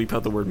 we're gonna bleep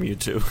out the word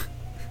Mewtwo.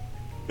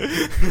 I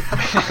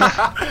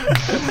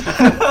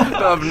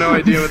have no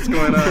idea what's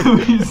going on.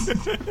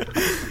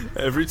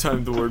 Every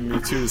time the word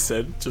Mewtwo is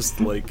said, just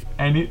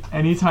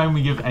anytime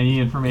we give any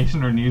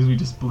information or news, we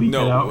just bleep it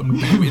out.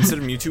 Instead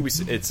of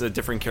Mewtwo, it's a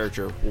different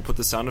character. We'll put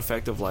the sound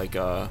effect of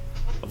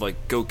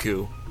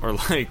Goku or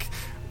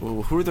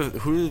who are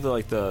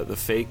the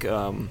fake.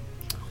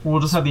 We'll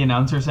just have the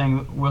announcer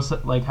saying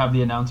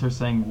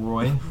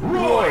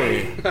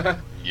Roy.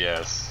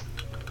 Yes.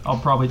 I'll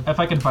probably, if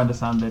I can find a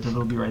sound bit,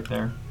 it'll be right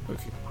there.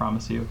 Okay.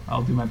 Promise you.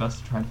 I'll do my best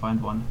to try and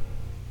find one.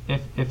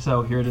 If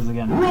so, here it is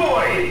again.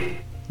 Roy!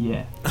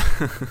 Yeah.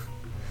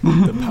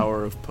 The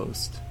power of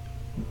post.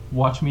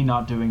 Watch me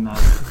not doing that.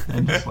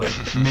 And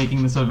just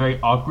making this a very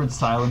awkward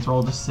silence. We're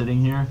all just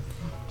sitting here,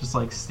 just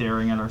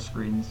staring at our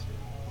screens.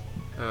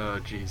 Oh,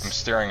 jeez. I'm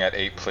staring at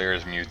 8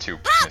 players Mewtwo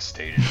penis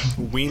stages.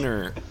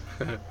 Wiener.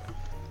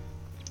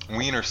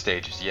 Wiener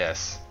stages,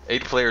 yes.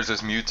 8 players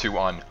as Mewtwo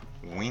on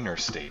Wiener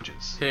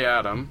stages. Hey,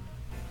 Adam.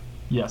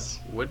 Yes.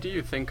 What do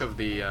you think of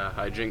the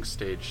hijinks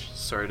stage?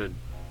 Sorry to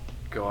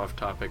go off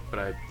topic,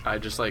 but I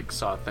just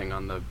saw a thing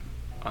on the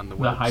The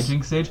webs.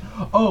 hijink stage.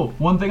 Oh,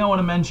 one thing I want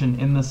to mention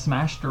in the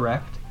Smash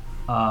Direct,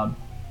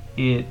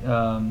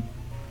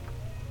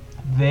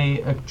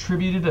 they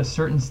attributed a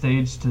certain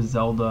stage to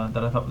Zelda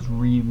that I thought was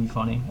really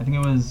funny. I think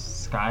it was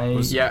Sky.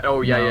 Yeah.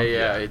 Oh, yeah, no.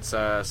 yeah. It's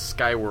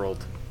Skyworld.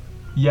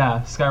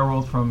 Yeah,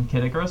 Skyworld from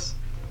Kid Icarus.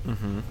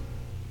 Mm-hmm.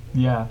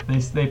 Yeah,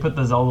 they put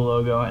the Zelda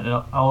logo, and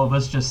all of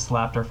us just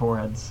slapped our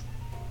foreheads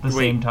at the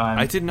same time.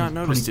 I did not It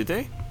was notice. Did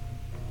they?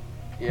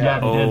 Yeah,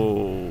 they did.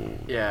 Oh.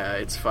 Yeah,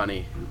 it's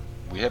funny.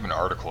 We have an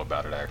article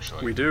about it,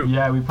 actually. We do.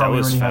 Yeah, we probably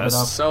was already have it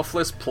fast. up.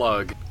 Selfless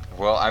plug.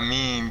 Well, I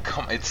mean,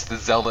 it's the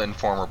Zelda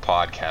Informer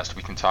podcast.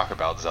 We can talk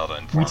about Zelda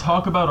Informer. We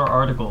talk about our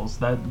articles.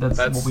 That's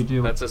what we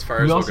do. That's as far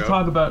we as we'll also go.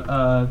 talk about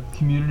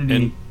community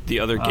And the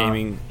other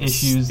gaming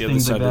issues, the other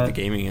things side like of the that.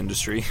 gaming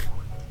industry.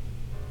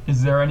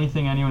 Is there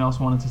anything anyone else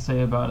wanted to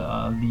say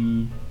about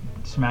the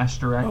Smash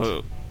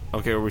Direct?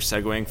 Okay, are we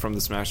segueing from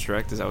the Smash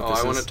Direct? Is that what this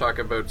is? I want to talk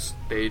about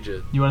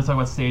stages. You want to talk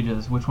about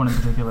stages? Which one in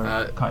particular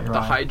caught your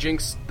eye?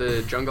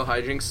 The jungle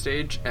hijinks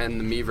stage and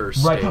the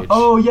Miiverse Right. stage.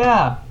 Oh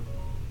yeah,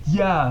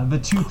 yeah. The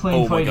two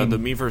plane fighting. Oh my god, the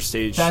Miiverse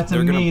stage. That's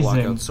they're amazing.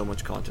 gonna block out so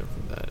much content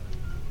from that.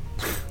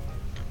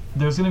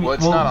 There's gonna be. Well,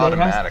 it's not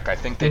automatic. I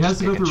think they it just has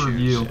to go pick and through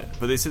choose. review. Yeah,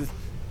 but they said.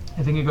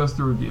 I think it goes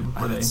through review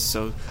before they.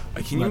 So,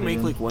 can you let it make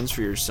in. like ones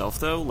for yourself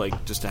though,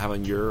 like just to have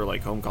on your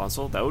like home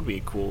console? That would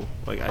be cool.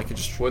 Like I could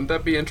just. Wouldn't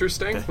that be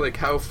interesting? Like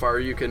how far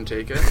you can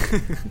take it?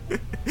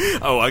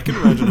 Oh, I can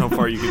imagine how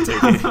far you can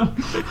take it.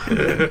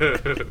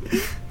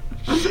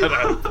 Shut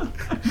up.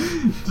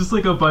 Just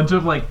like a bunch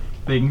of like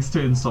things to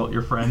insult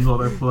your friends while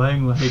they're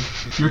playing. Like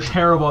you're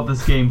terrible at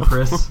this game,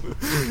 Chris.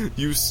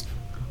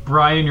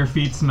 Brian, your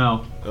feet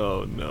smell.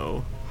 Oh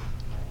no.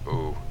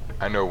 Ooh,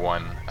 I know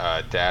one.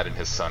 Dad and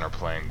his son are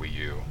playing Wii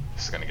U.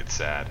 This is gonna get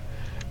sad.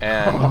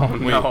 And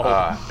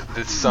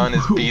the son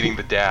is beating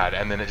the dad,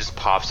 and then it just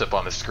pops up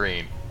on the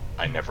screen.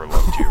 I never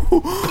loved you.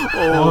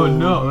 Oh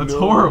no, that's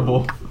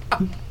horrible.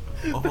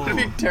 That would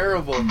be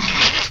terrible.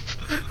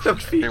 That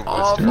would be It was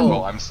awful.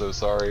 terrible. I'm so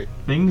sorry.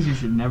 Things you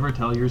should never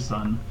tell your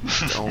son.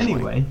 Oh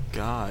Anyway, my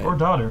god. or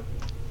daughter,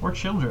 or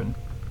children.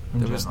 In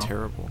That was general.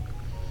 terrible.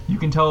 You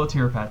can tell it to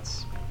your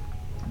pets.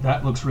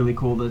 That looks really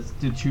cool. The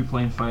two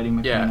plane fighting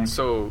mechanic. Yeah,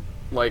 so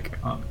like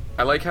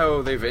I like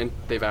how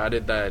they've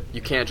added that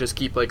you can't just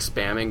keep like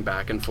spamming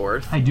back and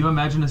forth. I do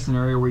imagine a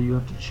scenario where you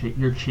have to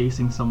you're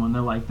chasing someone.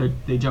 They're like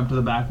they jump to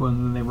the back one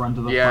and then they run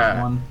to the front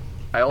one.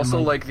 I also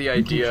and, like the you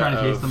keep idea trying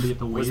to chase of them, but you have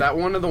to wait. was that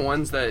one of the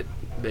ones that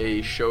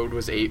they showed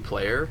was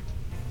 8-player?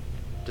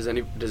 Does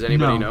anybody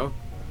No. know?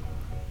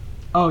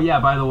 Oh yeah,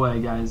 by the way,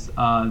 guys,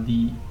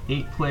 the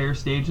 8-player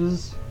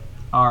stages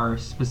are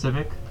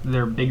specific.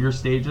 They're bigger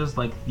stages,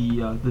 like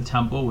the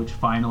temple, which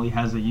finally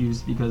has a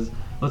use. Because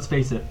let's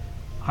face it,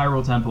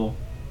 Hyrule Temple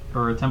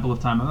or Temple of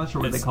Time. I'm not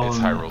sure what they call It's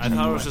it. Hyrule I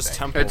thought it was I just think.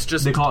 Temple. It's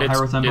just They call it it's,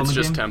 Hyrule Temple in it's the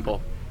just game?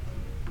 Temple.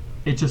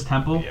 It's just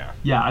Temple. Yeah.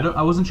 Yeah.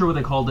 I wasn't sure what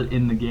they called it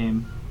in the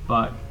game,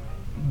 but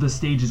the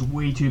stage is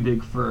way too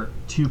big for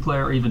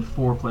 2-player or even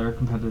 4-player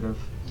competitive.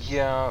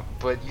 Yeah,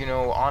 but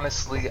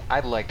honestly,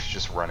 I liked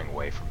just running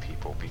away from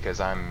people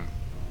because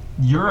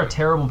You're a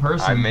terrible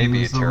person. I may be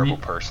a who's the terrible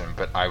person,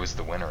 but I was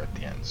the winner at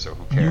the end, so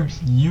who cares?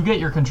 You get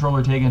your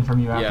controller taken from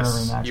you after every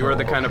Yes, match. you are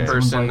the kind of Okay.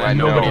 person Someone's that I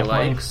know. nobody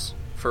Play. likes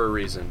for a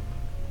reason.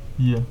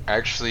 Yeah.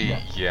 Actually,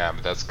 Yeah. yeah,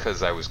 but that's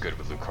because I was good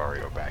with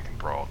Lucario back in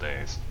Brawl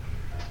days.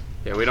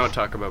 Yeah, we don't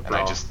talk about And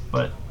Brawl. I just...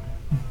 But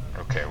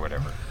Okay,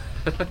 whatever.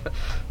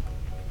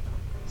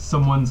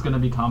 someone's gonna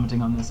be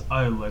commenting on this.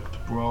 I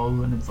liked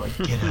Brawl, and it's like,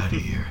 get out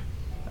of here.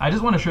 I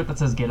just want a shirt that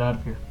says "Get out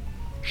of here."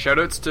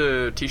 Shoutouts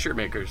to t-shirt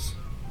makers.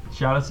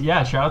 Shoutouts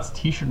to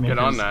t-shirt makers.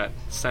 Get on that.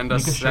 Send Make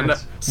us us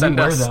shirts. send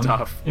We'll us wear them.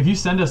 stuff. If you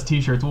send us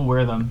t-shirts, we'll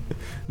wear them.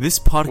 This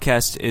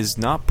podcast is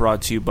not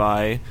brought to you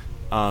by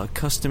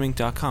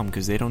customink.com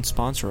because they don't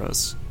sponsor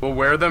us. We'll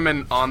wear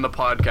them on the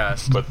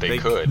podcast. But they They-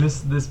 could.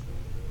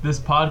 This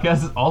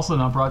podcast is also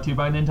not brought to you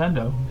by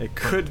Nintendo. It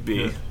could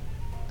be.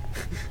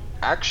 Yeah.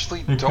 Actually,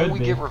 It don't could we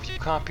be. get review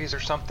copies or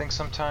something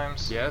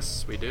sometimes?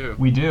 Yes, we do.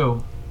 We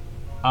do.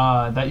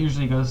 That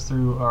usually goes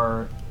through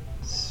our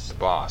The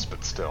boss,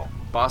 but still.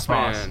 Boss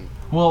boss. man.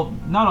 Well,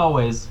 not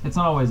always. It's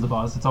not always the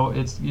boss.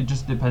 It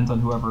just depends on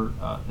whoever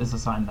is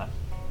assigned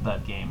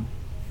that game.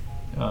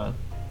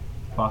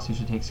 Boss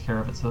usually takes care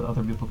of it so that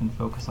other people can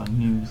focus on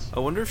news. I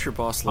wonder if your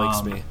boss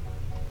likes me.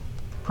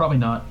 Probably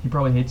not. He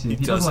probably hates you. He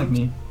doesn't like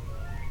doesn't? me.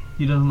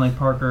 He doesn't like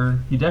Parker.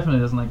 He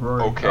definitely doesn't like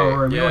Rory. Okay. Oh,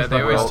 Rory, we Yeah,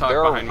 they always about- talk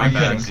there are behind my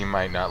back. reasons he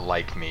might not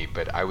like me,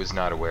 but I was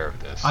not aware of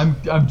this. I'm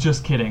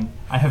just kidding.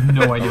 I have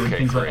no idea what he Okay,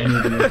 thinks about great. any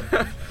of you.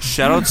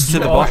 Shoutouts to You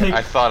the all boss. take-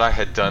 I thought I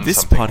had done This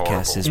something podcast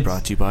horrible. is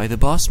brought to you by the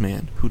boss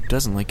man who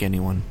doesn't like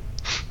anyone.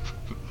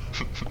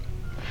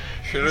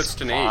 Shoutouts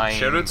to fine.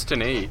 Nate. Shoutouts to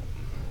Nate.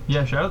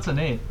 Yeah, shout out to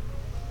Nate.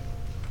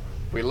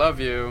 We love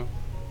you.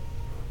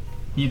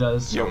 He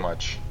does. so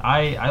much.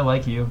 I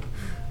like you.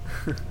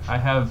 I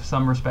have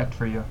some respect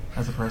for you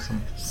as a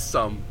person.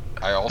 Some.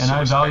 I also And I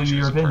respect value you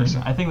your as a opinion.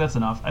 person. I think that's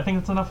enough. I think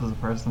that's enough as a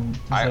person. to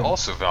I say.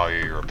 also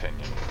value your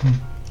opinion.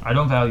 I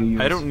don't value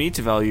you. I don't need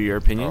to value your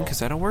opinion Oh.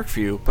 because I don't work for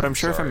you, but I'm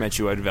sure if I Sorry. met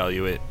you, I'd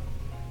value it.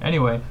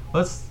 Anyway,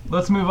 let's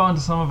move on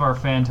to some of our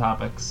fan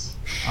topics.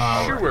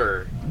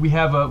 Sure. We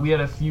had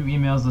a few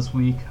emails this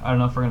week. I don't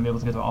know if we're gonna be able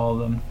to get to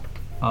all of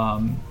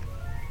them.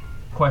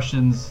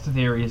 Questions,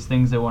 theories,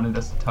 things they wanted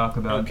us to talk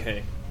about.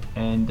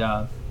 And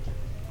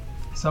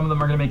some of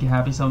them are gonna make you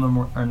happy. Some of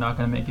them are not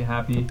gonna make you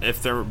happy.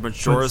 If they're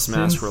Majora's But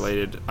Mask since-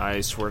 related,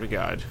 I swear to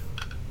God.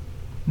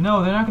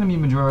 No, they're not gonna be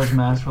Majora's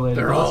Mask related.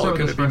 They're Let's all start with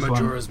going this to be first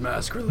one. Majora's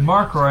Mask related.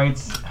 Mark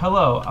writes,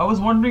 "Hello. I was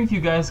wondering if you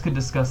guys could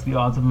discuss the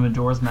odds of a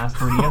Majora's Mask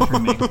 3DS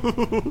remake."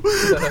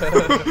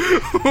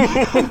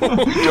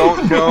 We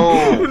don't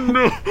know.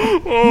 No.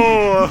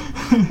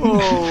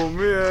 Oh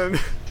man.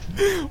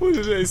 What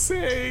did I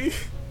say?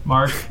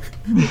 Mark,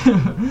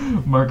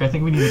 Mark, I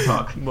think we need to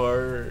talk.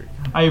 Mark.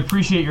 I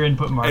appreciate your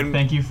input, Mark. And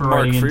Thank you for Mark,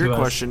 writing for into your us.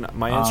 question,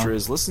 my answer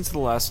is listen to the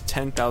last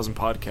 10,000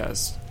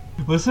 podcasts.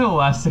 Listen to the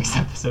last 6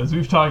 episodes.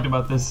 We've talked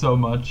about this so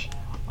much.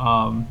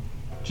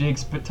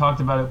 Jake's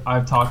talked about it.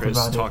 I've talked Chris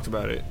about talked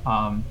about it.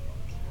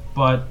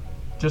 But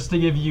just to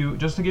give you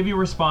a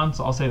response,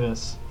 I'll say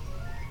this: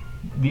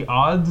 the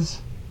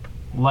odds,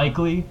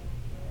 likely,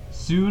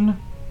 soon,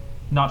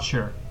 not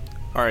sure.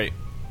 All right,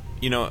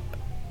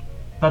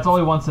 that's all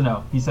he wants to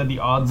know. He said the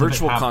odds.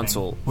 Virtual of it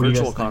console,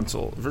 virtual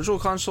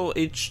console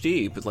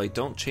HD, but like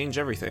don't change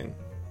everything.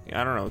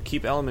 I don't know.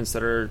 Keep elements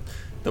that were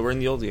in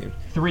the old game.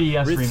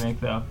 3DS remake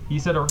though. He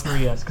said a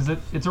 3DS because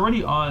it's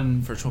already on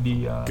virtual.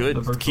 The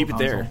virtual keep it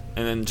console. there,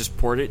 and then just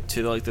port it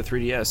to like the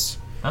 3DS.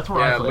 That's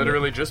where I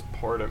literally it. just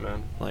port it,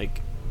 man.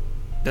 Like,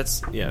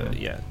 that's yeah.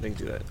 They can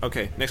do that.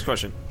 Okay, next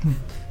question.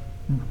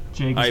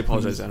 Jake, I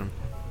apologize, Adam.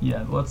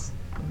 Yeah,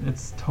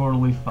 it's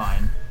totally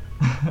fine.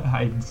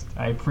 I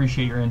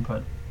appreciate your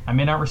input. I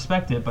may not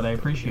respect it, but I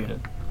appreciate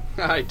it.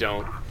 I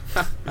don't.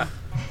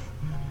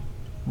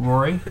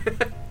 Rory,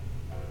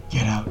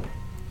 get out.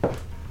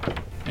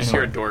 Just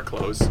hear a door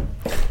close.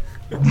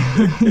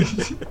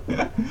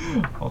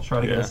 I'll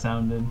try to get a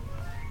sound in.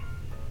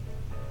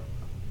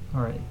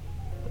 All right.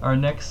 Our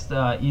next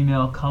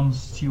email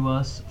comes to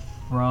us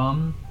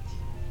from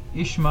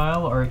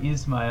Ishmael or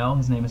Ismail.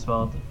 His name is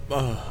spelled.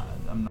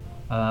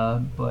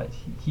 But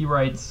he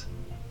writes,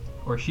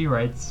 or she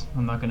writes.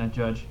 I'm not going to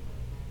judge.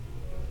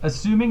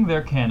 Assuming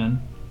they're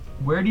canon,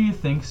 where do you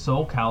think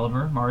Soul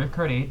Calibur, Mario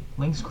Kart 8,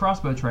 Link's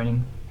Crossbow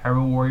Training,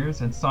 Hyrule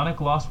Warriors, and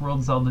Sonic Lost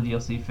World Zelda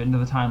DLC fit into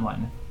the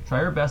timeline?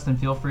 Try your best and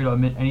feel free to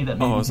omit any that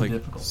may be too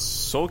difficult.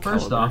 Soul Calibur.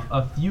 First off,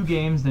 a few of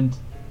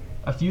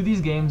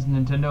these games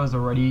Nintendo has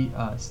already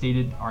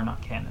stated are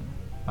not canon.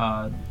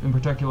 In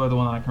particular, the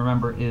one that I can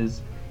remember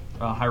is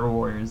Hyrule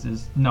Warriors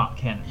is not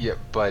canon. Yeah,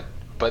 but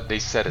they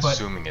said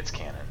assuming it's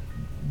canon.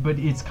 But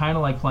it's kind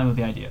of like playing with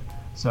the idea.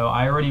 So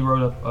I already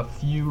wrote up a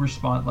few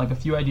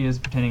ideas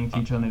pertaining to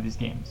each one of these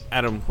games.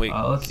 Adam, wait.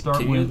 Let's start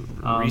can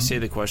with. You re-say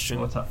the question?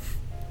 What's up?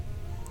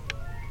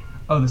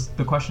 Oh,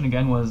 the question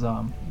again was,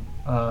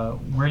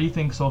 where do you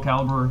think Soul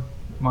Calibur,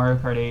 Mario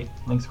Kart 8,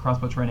 Link's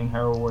Crossbow Training,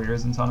 Hyrule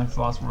Warriors, and Sonic's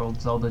Lost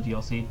World Zelda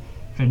DLC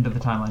fit into the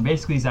timeline?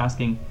 Basically, he's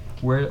asking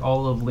where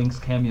all of Link's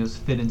cameos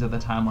fit into the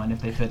timeline,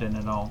 if they fit in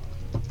at all.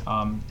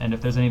 And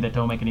if there's any that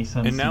don't make any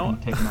sense, and now, you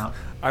can take them out.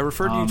 I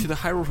referred you to the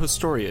Hyrule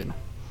Historian.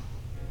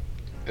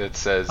 It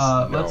says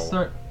no. Let's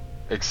start.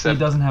 Except it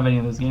doesn't have any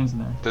of those games in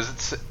there. Does it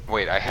say,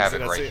 wait, I have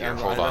it right here.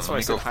 Hold on, let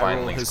me go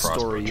find Link's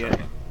Crossbow Training.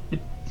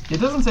 It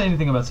doesn't say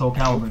anything about Soul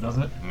Calibur, does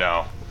it?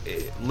 No.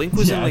 Link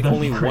was in like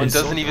only one. It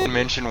doesn't even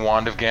mention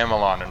Wand of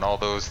Gamelon and all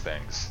those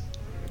things.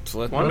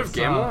 So Wand of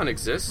Gamelon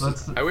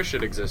exists? I wish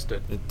it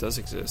existed. It does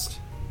exist.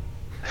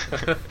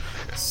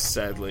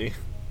 Sadly.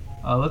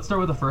 Let's start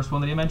with the first one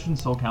that you mentioned,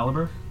 Soul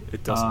Calibur.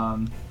 It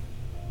doesn't.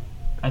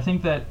 I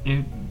think that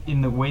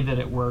in the way that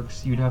it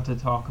works, you'd have to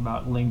talk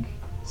about Link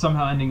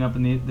somehow ending up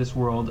in this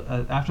world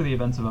after the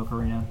events of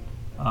Ocarina,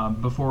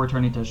 before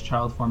returning to his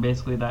child form.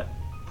 Basically, that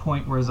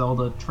point where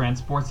Zelda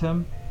transports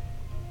him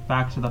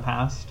back to the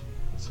past.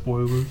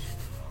 Spoilers.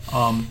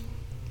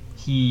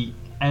 He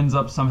ends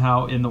up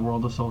somehow in the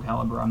world of Soul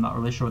Calibur. I'm not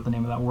really sure what the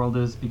name of that world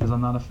is because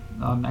I'm not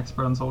an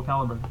expert on Soul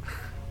Calibur.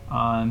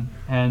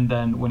 And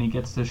then when he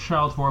gets to his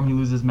child form, he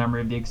loses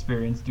memory of the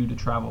experience due to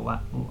travel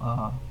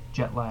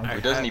jet lag.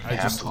 He doesn't even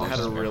have to lose had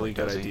a his really memory,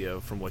 good idea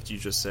from what you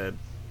just said.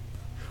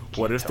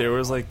 What if there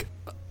was like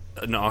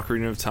an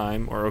Ocarina of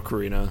Time, or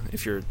Ocarina,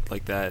 if you're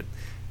like that,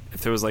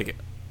 if there was like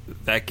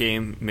that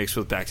game mixed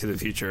with Back to the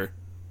Future,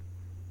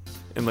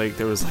 and like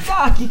there was like,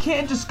 Doc, you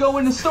can't just go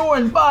in the store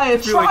and buy a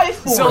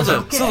Triforce, Zelda,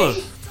 okay?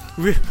 Zelda,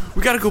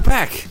 we gotta go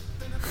back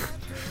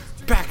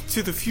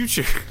to the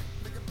future.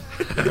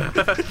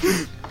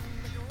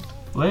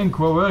 Link,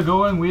 where we're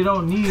going, we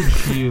don't need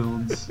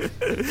shields.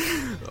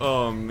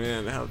 Oh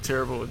man, how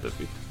terrible would that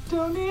be?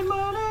 Don't need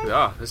money.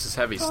 Oh, this is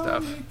heavy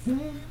stuff.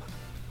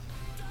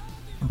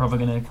 I'm probably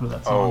gonna include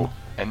that song. Oh,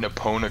 and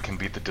Epona can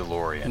beat the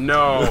DeLorean.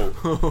 No.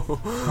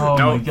 Oh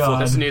no, my god.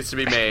 this needs to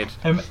be made.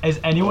 Is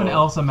anyone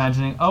else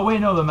imagining? Oh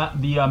wait, no, the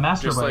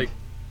Master Just Bike. like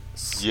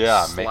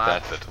Yeah, make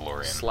that the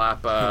DeLorean.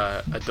 Slap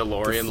a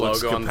DeLorean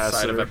logo on the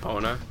side of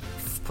Epona.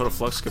 Put a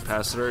flux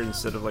capacitor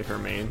instead of like her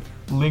main.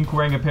 Link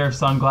wearing a pair of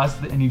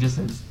sunglasses, and he just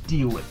says,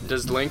 "Deal with it."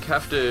 Does Link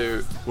have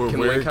to? Can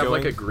Link have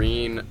like a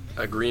green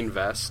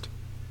vest?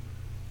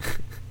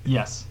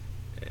 Yes.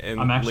 And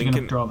I'm actually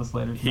gonna draw this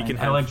later tonight.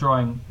 I like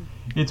drawing.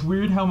 It's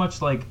weird how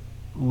much like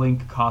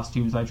Link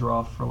costumes I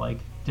draw for like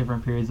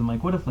different periods. I'm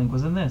like, what if Link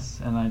was in this?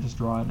 And I just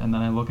draw it, and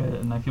then I look at it,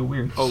 and I feel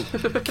weird. Oh,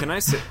 can I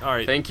say? All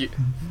right. Thank you.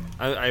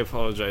 I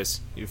apologize.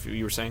 If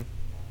you were saying.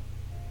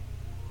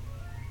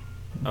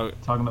 Oh,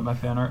 talking about my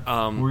fan art.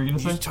 What were you gonna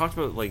say? You talked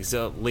about like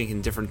Link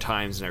in different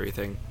times and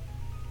everything,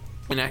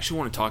 and I actually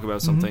want to talk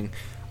about something.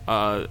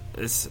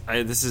 This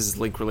is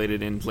Link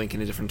related and Link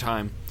in a different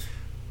time.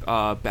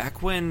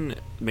 Back when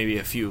maybe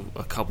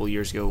a couple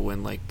years ago,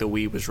 when like the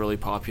Wii was really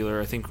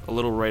popular, I think a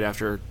little right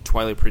after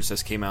Twilight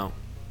Princess came out,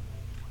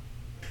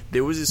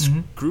 there was this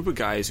group of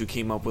guys who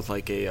came up with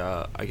like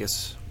a I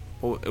guess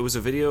it was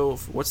a video.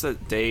 What's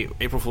that day?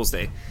 April Fool's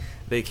Day.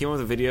 They came up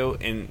with a video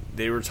and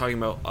they were talking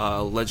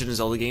about Legend of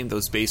Zelda game that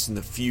was based in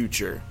the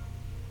future,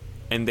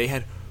 and they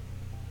had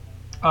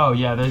Oh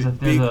yeah, there's a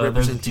big there's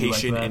representation a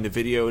few like in the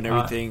video and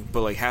everything,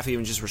 but like half of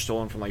them just were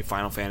stolen from like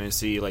Final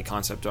Fantasy like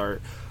concept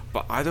art.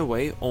 But either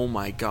way, oh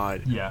my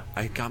god, yeah,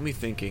 it got me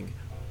thinking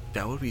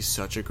that would be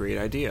such a great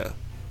idea.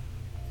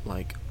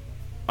 Like,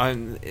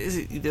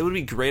 that would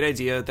be a great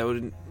idea. That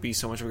wouldn't be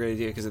so much of a great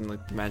idea because then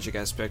like the magic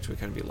aspect would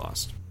kind of be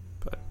lost.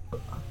 But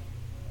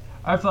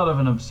I've thought of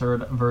an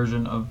absurd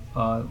version of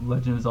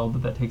Legend of Zelda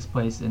that takes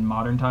place in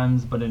modern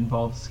times, but it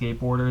involves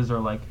skateboarders or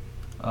like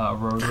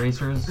road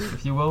racers,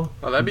 if you will.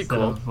 Oh, that'd be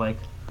cool. Of, like,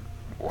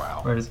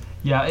 Wow.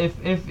 Yeah,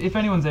 if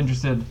anyone's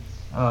interested,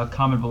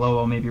 comment below.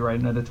 I'll maybe write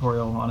an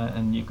editorial on it,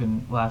 and you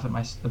can laugh at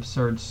my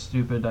absurd,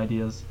 stupid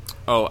ideas.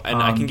 oh,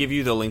 and I can give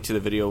you the link to the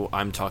video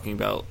I'm talking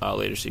about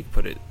later, so you can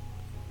put it.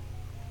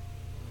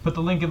 Put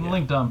the link in the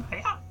link dump.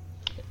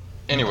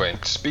 Anyway,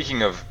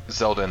 speaking of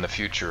Zelda in the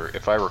future,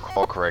 if I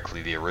recall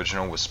correctly, the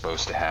original was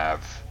supposed to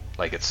have,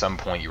 like, at some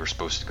point you were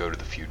supposed to go to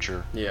the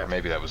future. Yeah. Or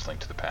maybe that was Link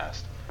to the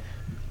Past.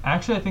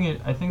 Actually,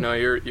 I think No,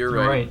 you're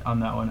right.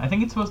 on that one. I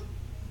think it's supposed.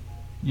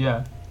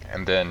 Yeah.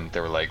 And then they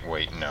were like,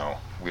 wait, no,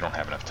 we don't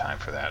have enough time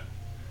for that.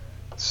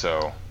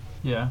 So,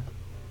 Yeah.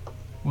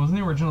 Wasn't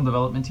the original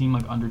development team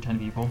like under 10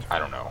 people? I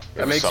don't know. It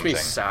That was makes something. me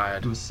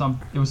sad. It was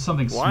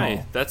something Why?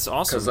 small. That's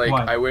awesome. Because like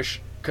Why? I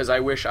wish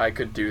I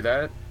could do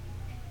that.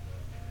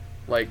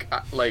 Like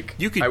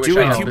you could I wish do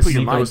I it had if you those- put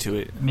your mind those- to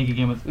it. Make a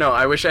game with. No,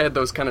 I wish I had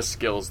those kind of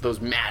skills, those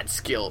mad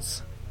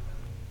skills.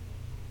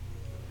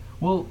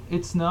 Well,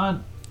 it's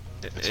not.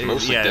 It's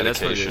mostly yeah, dedication.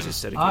 that's what it is.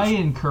 It's dedication.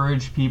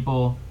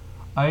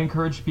 I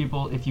encourage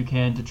people, if you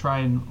can, to try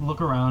and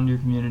look around your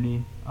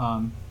community.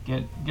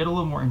 Get a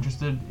little more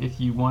interested if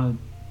you want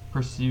to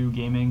pursue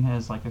gaming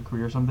as like a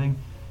career or something.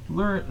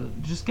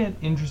 Just get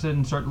interested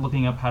and start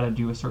looking up how to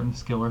do a certain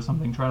skill or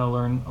something. Try to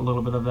learn a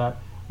little bit of that,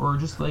 or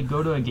just like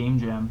go to a game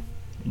jam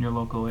in your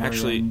local area.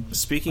 Actually, and,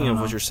 speaking of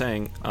what you're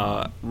saying,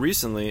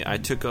 recently I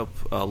took up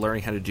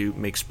learning how to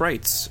make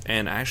sprites,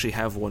 and I actually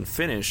have one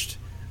finished.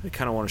 I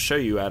kind of want to show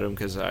you, Adam,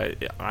 because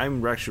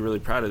I'm actually really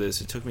proud of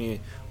this. It took me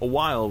a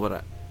while,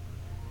 but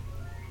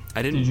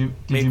I didn't Did you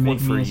make make one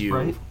for me a you.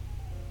 sprite?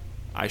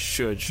 I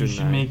should, You shouldn't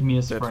should I? make me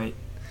a That- sprite.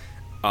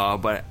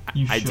 But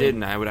You I should. did,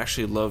 and I would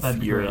actually love That'd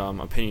be your great.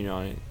 opinion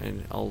on it,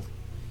 and I'll.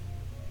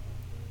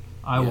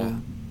 I will. Yeah.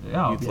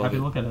 Yeah, I'll You'd be love happy it.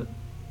 to look at it.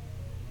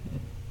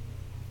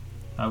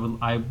 I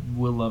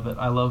will love it.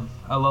 I love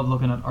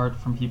looking at art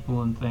from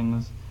people and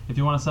things. If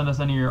you want to send us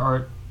any of your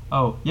art,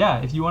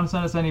 if you want to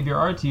send us any of your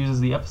art to use as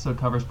the episode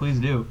covers, please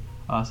do.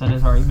 Send it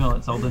to our email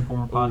at Ooh,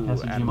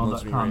 Adam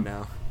loves me right zeldainformerpodcast@gmail.com.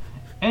 now.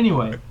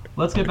 Anyway,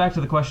 let's get back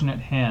to the question at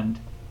hand.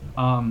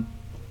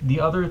 The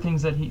other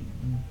things that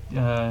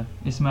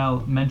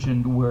Ismail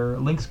mentioned were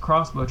Link's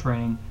crossbow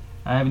training.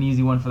 I have an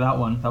easy one for that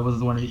one. That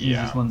was one of the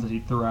easiest ones that he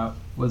threw out.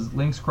 Was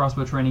Link's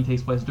crossbow training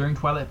takes place during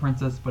Twilight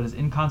Princess, but is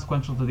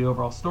inconsequential to the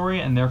overall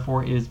story, and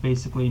therefore is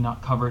basically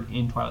not covered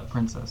in Twilight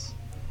Princess.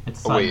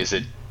 It's Oh, wait, silent. is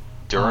it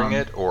during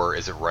it, or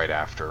is it right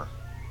after?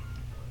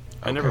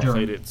 I never During.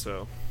 played it,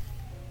 so.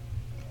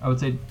 I would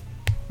say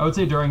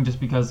during, just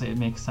because it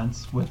makes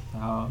sense with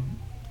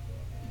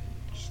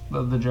just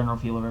the general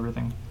feel of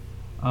everything.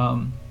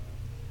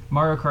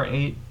 Mario Kart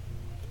 8,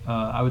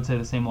 I would say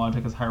the same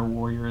logic as Hyrule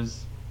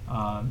Warriors.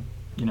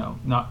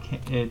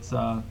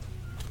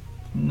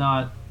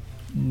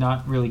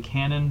 Not really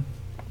canon,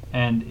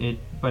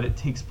 but it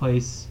takes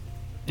place.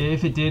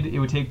 If it did, it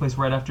would take place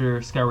right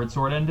after Skyward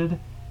Sword ended,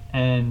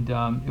 and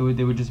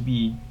they would just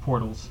be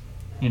portals.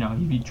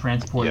 You'd be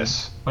transported,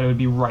 Yes. but it would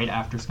be right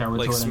after Skyward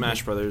Like Sword Smash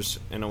ended. Brothers,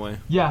 in a way.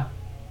 Yeah,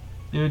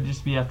 it would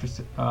just be after.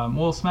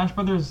 Smash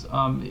Brothers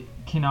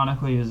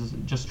canonically is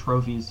just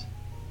trophies.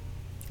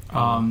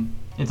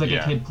 It's like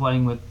a kid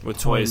playing with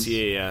toys.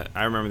 Yeah.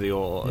 I remember the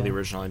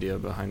original idea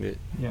behind it.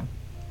 Yeah.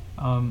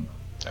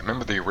 I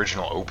remember the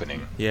original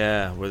opening.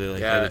 Yeah, where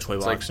they had the toy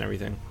box like- and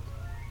everything.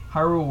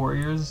 Hyrule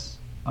Warriors,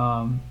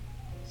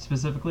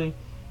 specifically,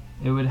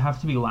 it would have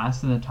to be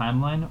last in the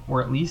timeline,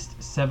 or at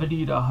least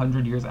 70 to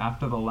 100 years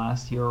after the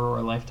last hero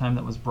or lifetime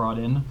that was brought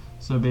in.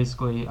 So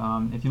basically,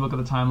 if you look at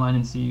the timeline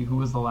and see who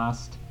was the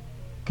last,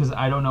 because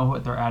I don't know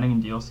what they're adding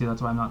in DLC,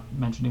 that's why I'm not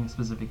mentioning a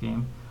specific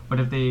game. But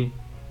if they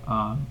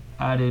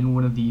add in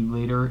one of the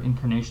later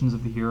incarnations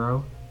of the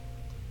hero,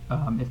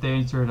 if they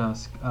insert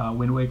a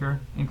Wind Waker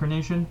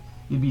incarnation,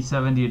 it'd be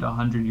 70 to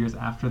 100 years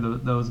after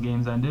those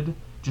games ended,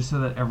 just so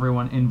that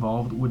everyone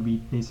involved would be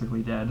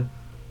basically dead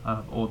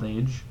of old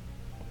age,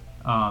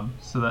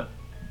 so that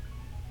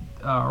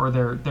or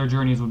their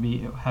journeys would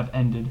have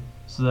ended,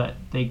 so that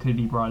they could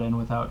be brought in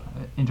without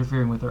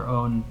interfering with their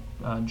own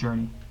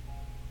journey.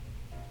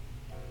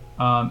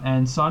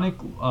 And Sonic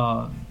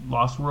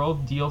Lost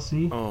World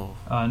DLC. Oh,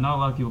 Not a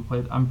lot of people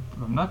played. I'm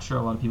not sure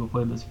a lot of people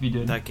played this. If you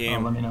did, That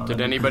game. let me know.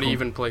 Did anybody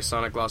even play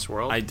Sonic Lost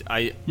World?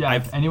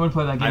 If anyone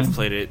played that game, I've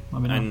played it,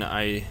 let me know. and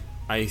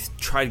I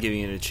tried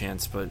giving it a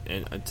chance, but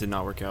it did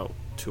not work out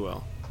too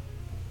well.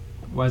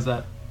 Why is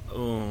that?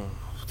 Oh,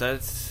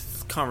 that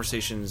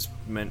conversation's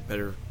meant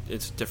better.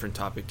 It's a different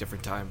topic,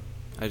 different time.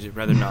 I'd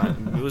rather not.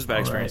 It was a bad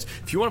experience.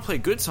 Right. If you want to play a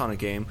good Sonic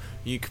game,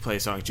 you could play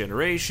Sonic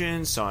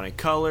Generations, Sonic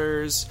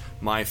Colors.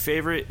 My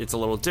favorite, it's a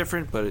little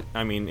different, but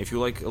I mean, if you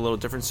like a little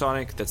different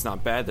Sonic, that's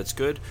not bad, that's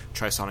good.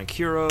 Try Sonic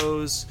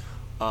Heroes.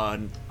 I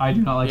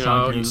do not like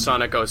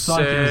Sonic Heroes.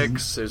 Sonic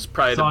 06 is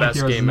probably the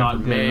best game ever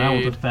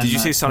made. Did you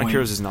say Sonic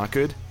Heroes is not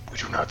good? We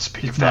do not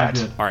speak of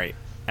that. All right,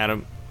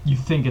 Adam. You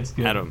think it's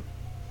good. Adam.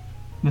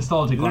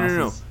 Nostalgia glasses.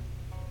 No.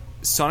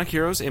 Sonic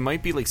Heroes, it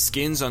might be like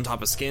skins on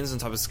top of skins on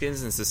top of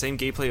skins, and it's the same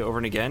gameplay over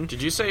and again.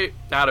 Did you say,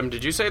 Adam,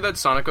 that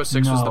Sonic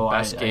 06 was the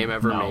best game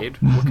ever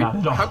made? Not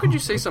at all. How could you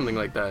say something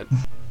like that?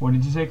 What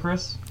did you say,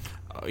 Chris?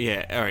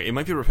 Yeah, alright, it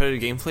might be repetitive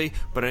gameplay,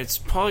 but it's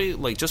probably,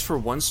 like, just for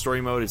one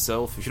story mode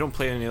itself, if you don't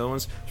play any other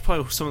ones, it's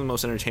probably some of the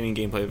most entertaining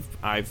gameplay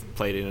I've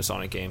played in a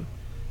Sonic game.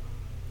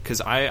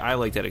 Because I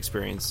like that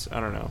experience.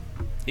 I don't know.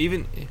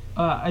 Even...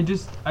 I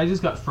just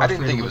got frustrated. I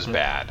didn't think it was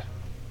bad.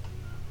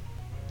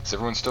 Is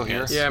everyone still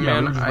here? Yeah,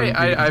 man.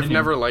 I've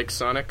never liked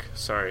Sonic.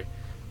 Sorry.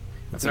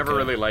 I've never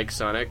really liked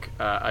Sonic.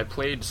 I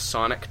played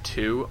Sonic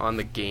 2 on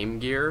the Game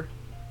Gear,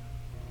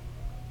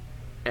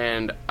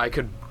 and I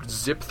could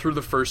zip through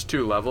the first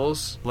 2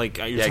 levels. Like,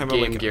 you're talking about,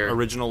 like, Gear.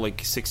 Original, like,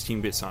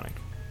 16-bit Sonic.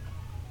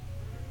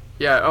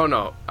 Yeah, oh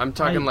no. I'm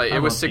talking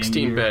it was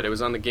 16-bit. It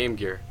was on the Game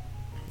Gear.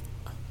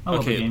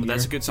 Okay,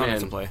 that's a good Sonic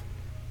to play.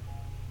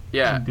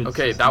 Yeah,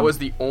 okay, that was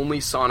the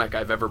only Sonic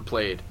I've ever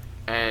played.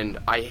 And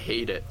I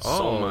hate it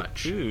so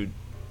much. Dude.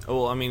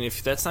 Oh, well, I mean,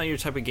 if that's not your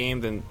type of game,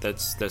 then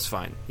that's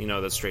fine. You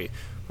know, that's straight.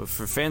 But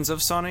for fans of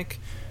Sonic,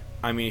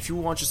 I mean, if you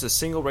want just a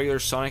single regular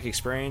Sonic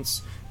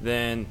experience,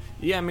 then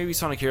yeah, maybe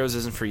Sonic Heroes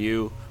isn't for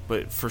you.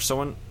 But for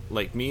someone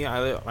like me,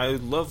 I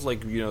love,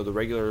 like, you know,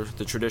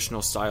 the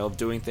traditional style of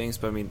doing things.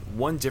 But I mean,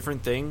 one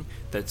different thing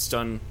that's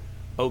done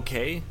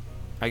okay,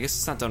 I guess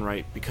it's not done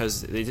right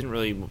because they didn't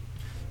really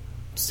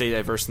stay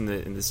diverse in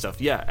the stuff.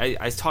 Yeah,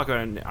 I talk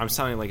about it, I'm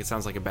sounding like it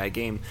sounds like a bad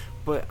game,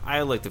 but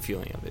I like the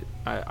feeling of it.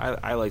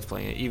 I liked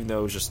playing it, even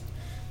though it was just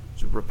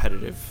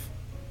repetitive.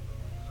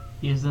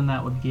 Isn't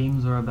that what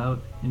games are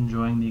about?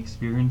 Enjoying the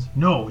experience?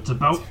 No, it's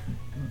about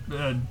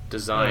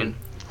design.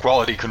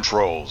 Quality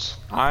controls.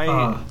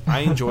 I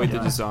enjoyed the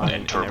design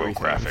and turbo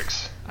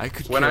graphics. I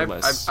could care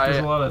less.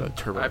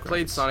 I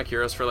played Sonic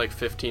Heroes for like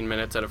 15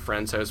 minutes at a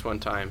friend's house one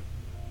time,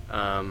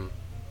 and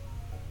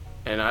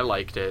I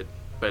liked it.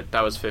 But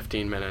that was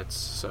 15 minutes,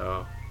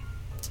 so...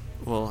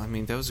 Well, I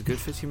mean, that was a good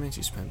 15 minutes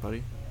you spent,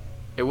 buddy.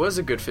 It was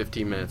a good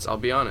 15 minutes, I'll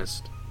be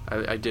honest.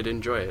 I did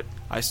enjoy it.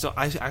 I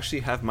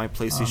actually have my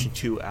PlayStation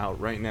 2 out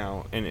right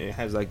now, and it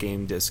has that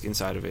game disc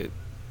inside of it.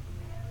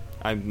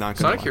 I'm not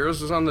gonna Sonic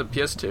Heroes was on the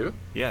PS2?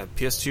 Yeah,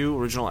 PS2,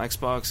 original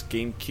Xbox,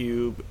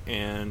 GameCube,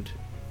 and...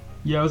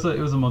 Yeah, it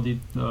was a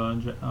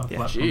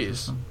multi-platform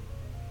system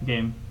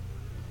game.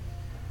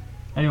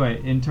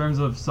 Anyway, in terms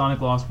of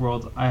Sonic Lost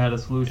Worlds, I had a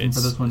solution for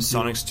this one too.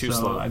 Sonic's too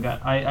slow.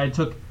 I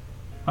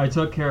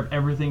took care of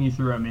everything you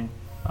threw at me.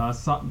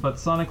 But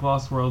Sonic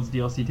Lost Worlds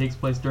DLC takes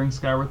place during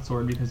Skyward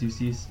Sword because you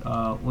see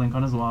Link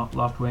on his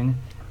loft wing,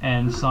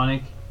 and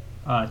Sonic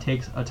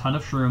takes a ton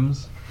of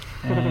shrooms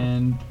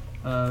and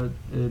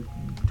it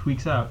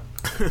tweaks out.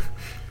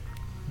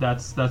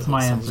 That's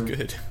my answer.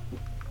 Good.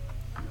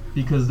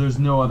 Because there's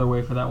no other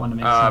way for that one to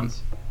make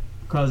sense.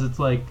 Because it's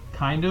like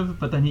kind of,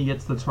 but then he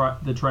gets the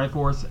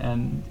Triforce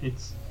and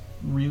it's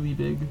really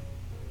big.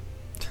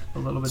 A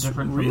little bit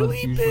different from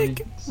really big. Really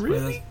big. It's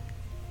really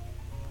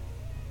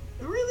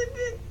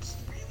big.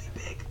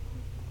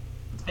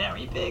 It's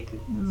very big.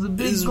 It's a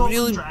big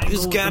golden triangle.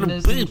 It's got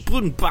a big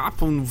boom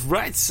bop on the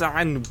right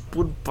side and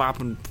boom bop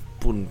and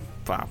boom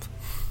bop.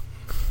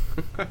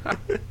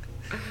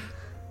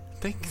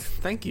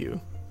 Thank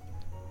you.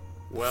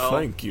 Well,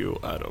 thank you,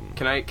 Adam.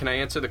 Can I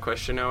answer the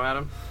question now,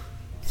 Adam?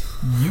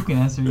 You can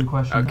answer your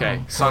question.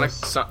 Okay, now.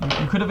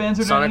 You could have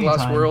answered Sonic it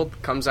Lost time.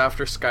 World comes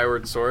after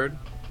Skyward Sword.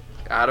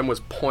 Adam was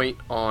point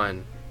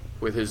on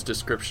with his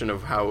description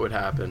of how it would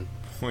happen.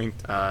 Point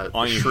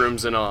on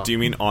shrooms and all. Do you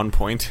mean on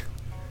point?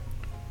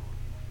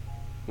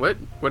 What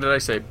did I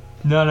say?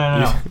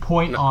 No.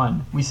 Point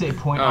on. We say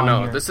point on. Oh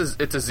no, here. it's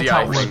a ZI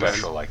thing.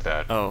 Special like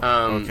that.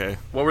 Oh, okay.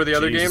 What were the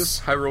other games?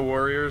 Hyrule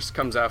Warriors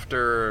comes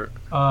after.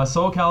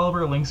 Soul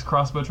Calibur, Link's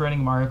Crossbow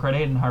Training, Mario Kart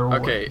 8, and Hyrule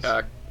Warriors.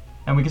 Okay.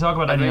 And we can talk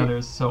about any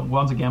others. So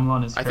Once Again,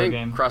 one is fair game. I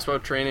think Crossbow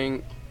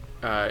Training.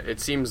 It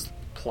seems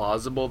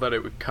plausible that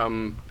it would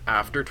come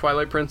after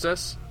Twilight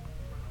Princess.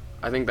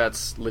 I think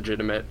that's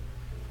legitimate.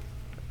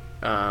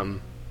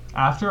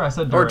 After? I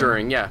said during. Or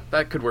during, yeah.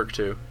 That could work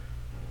too.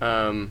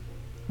 Why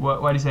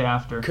do you say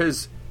after?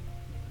 Because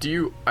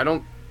I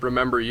don't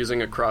remember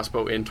using a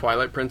crossbow in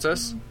Twilight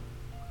Princess.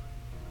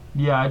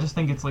 Yeah, I just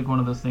think it's like one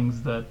of those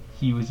things that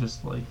he was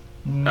just like...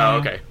 Nah. Oh,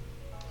 okay.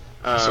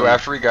 So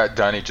after he got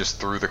done, he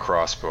just threw the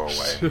crossbow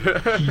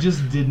away. He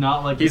just did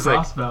not like the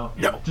crossbow.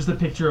 Like, no. Just a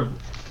picture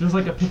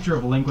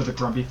of Link with a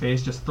grumpy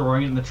face, just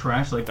throwing it in the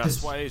trash. Like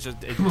that's why it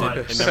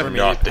never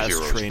made it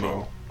past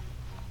training.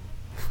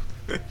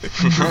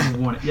 He just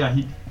won it. Yeah,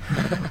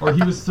 or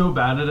he was so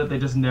bad at it they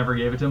just never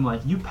gave it to him.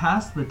 Like, you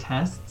passed the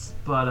tests,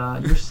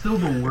 but you're still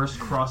the worst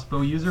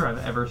crossbow user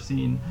I've ever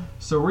seen.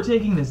 So we're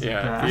taking this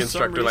back. The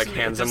instructor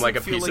hands him a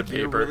piece of paper.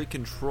 You're really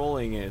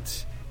controlling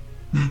it.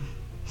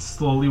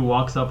 Slowly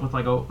walks up with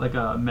like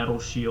a metal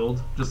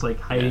shield, just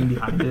hiding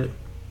behind it,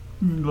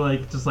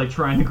 just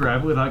trying to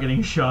grab it without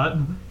getting shot.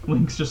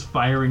 Link's just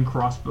firing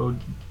crossbow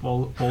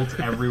bolts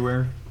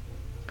everywhere.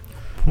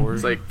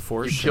 It's you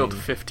killed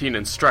 15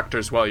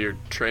 instructors while your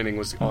training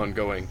was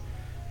ongoing.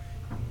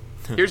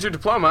 Here's your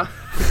diploma.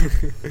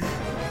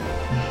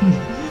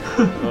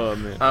 Oh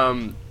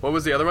man. What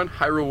was the other one?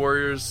 Hyrule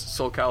Warriors,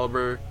 Soul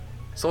Calibur.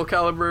 Soul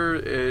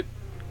Calibur, it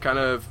kind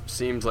of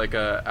seems like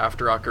a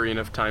after Ocarina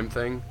of Time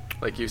thing,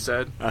 like you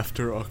said.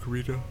 After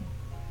Ocarina.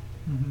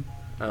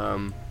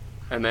 Mm-hmm.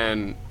 And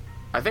then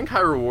I think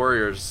Hyrule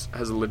Warriors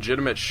has a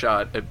legitimate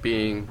shot at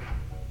being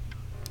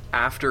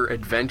after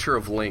Adventure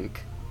of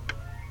Link.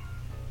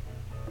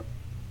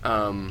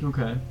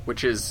 Okay.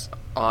 Which is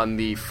on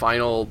the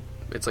final.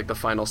 It's the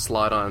final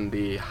slot on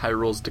the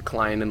Hyrule's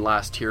Decline and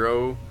Last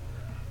Hero,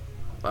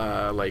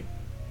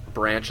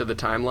 branch of the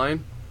timeline.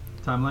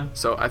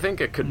 So I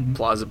think it could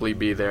plausibly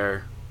be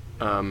there,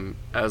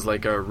 as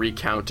a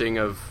recounting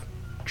of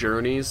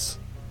journeys.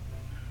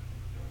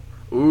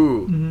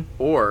 Ooh.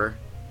 Or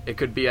it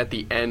could be at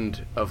the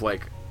end of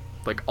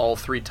all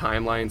three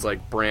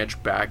timelines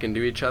branch back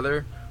into each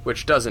other,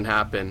 which doesn't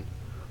happen.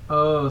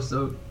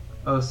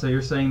 So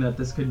you're saying that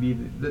this could be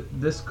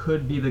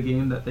the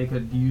game that they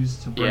could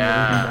use to bring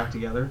everything back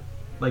together?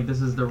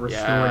 This is the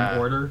restoring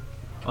order?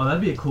 Oh,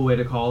 that'd be a cool way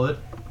to call it.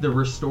 The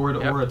restored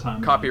Aura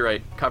timeline.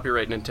 Copyright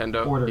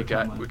Nintendo. Order we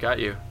got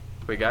you.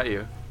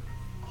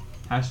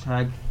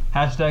 Hashtag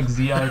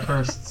ZI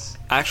firsts.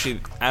 Actually,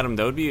 Adam,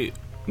 that would be,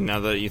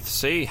 now that you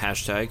say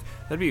hashtag,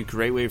 that'd be a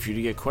great way for you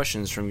to get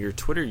questions from your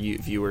Twitter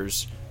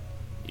viewers.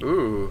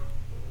 Ooh.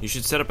 You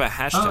should set up a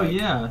hashtag. Oh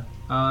yeah.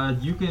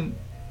 You can.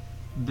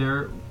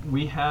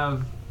 We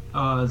have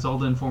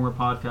Zelda Informer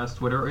Podcast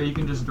Twitter, or you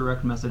can just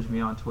direct message me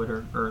on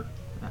Twitter, or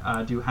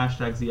do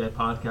hashtag ZI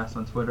Podcast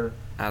on Twitter.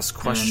 Ask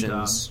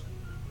questions.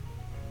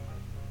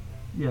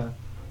 Yeah,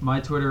 my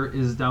Twitter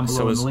is down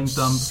below in the link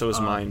dump. So is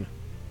mine.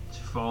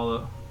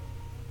 Follow.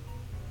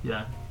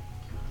 Yeah,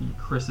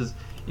 Chris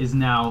is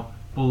now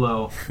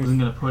below. I wasn't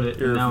gonna put it.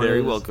 You're now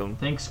very welcome.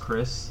 Thanks,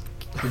 Chris,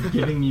 for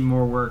giving me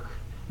more work.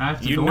 I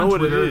have to go know on what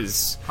Twitter, it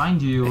is.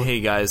 Find you. Hey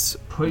guys.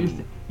 Put your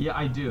yeah,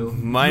 I do.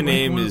 My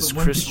name is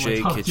Chris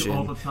J.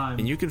 Kitchen, Kitchen,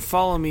 and you can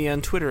follow me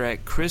on Twitter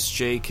at Chris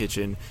J.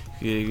 Kitchen.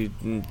 You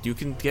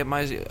can get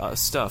my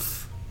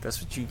stuff.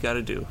 That's what you got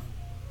to do.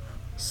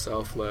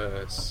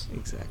 Selfless.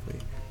 Exactly.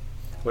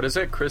 What is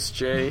it, Chris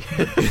J?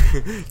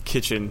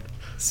 Kitchen.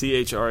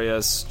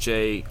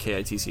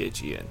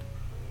 CHRISJKITCHEN.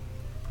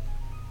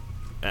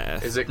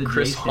 Is it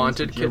Chris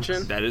Haunted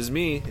Kitchen? That is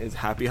me. It's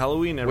Happy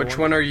Halloween, everyone. Which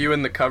one are you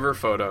in the cover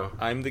photo?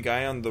 I'm the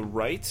guy on the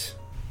right,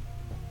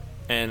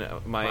 and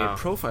my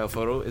profile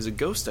photo is a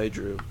ghost I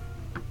drew.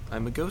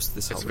 I'm a ghost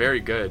this Halloween. It's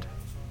very good.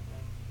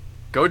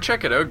 Go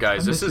check it out,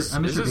 guys. This is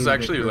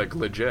actually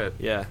legit.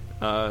 Yeah.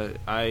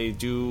 I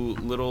do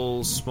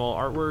little small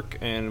artwork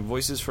and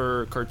voices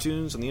for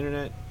cartoons on the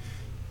internet.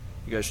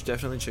 You guys should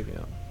definitely check me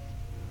out.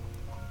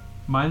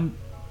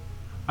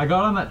 I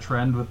got on that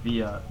trend with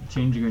the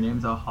changing your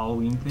name to a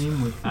Halloween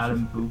theme with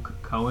Adam Book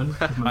Cohen.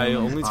 I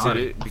only did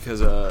it because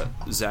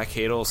Zach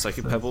Hadel,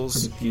 Psychic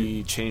Pebbles,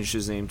 he changed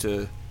his name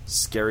to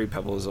Scary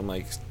Pebbles. I'm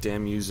like,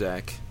 damn you,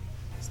 Zach.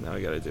 So now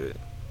I gotta do it.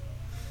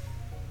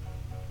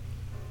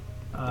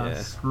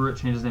 Screw It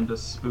changed his name to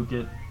Spook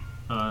It.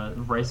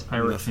 Rice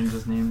Pirate changed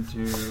his name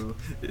to...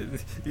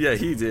 Yeah,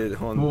 he did.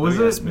 What was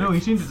it? No, he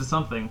changed it to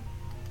something. It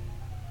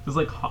was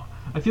I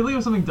feel like it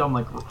was something dumb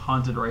like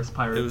Haunted Rice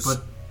Pirate,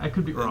 but I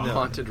could be wrong. No.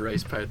 Haunted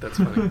Rice Pirate, that's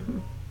funny.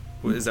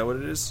 Is that what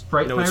it is?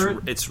 Fright Pirate?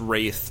 It's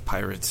Wraith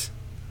Pirate.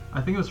 I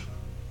think it was...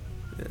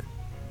 Yeah.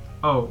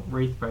 Oh,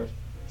 Wraith Pirate.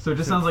 So it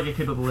just sounds like a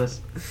kid with a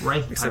lisp.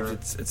 Wraith Pirate.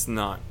 Except it's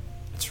not.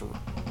 It's...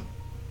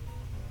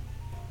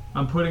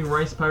 I'm putting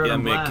Rice Pirate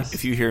on blast. Mick,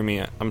 if you hear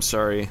me, I'm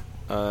sorry.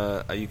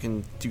 You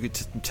could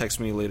text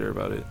me later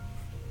about it.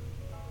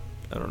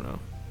 I don't know.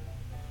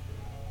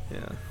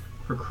 Yeah.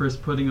 For Chris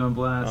putting on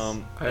blast.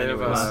 I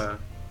have a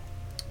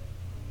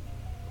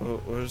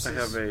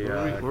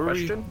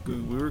question.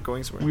 We were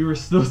going somewhere. We were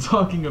still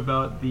talking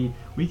about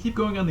we keep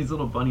going on these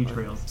little bunny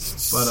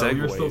trails, but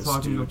we were still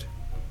talking about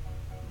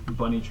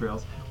bunny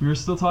trails. We were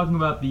still talking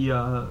about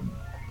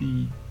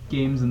the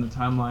games in the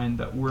timeline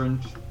that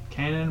weren't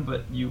canon,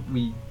 but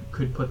we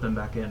could put them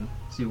back in,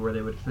 see where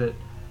they would fit.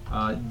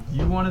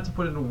 You wanted to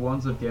put it in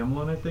Wands of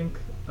Gamelon, I think.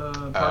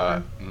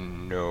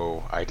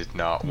 No, I did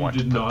not want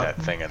to put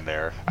that thing in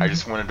there. I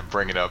just wanted to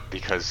bring it up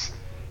because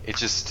it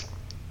just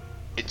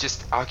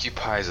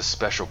occupies a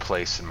special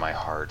place in my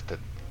heart that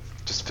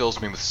just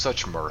fills me with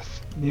such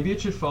mirth. Maybe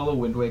it should follow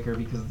Wind Waker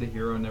because the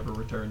hero never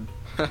returned.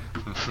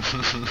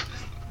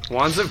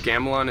 Wands of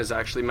Gamelon is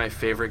actually my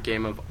favorite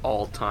game of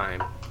all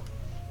time.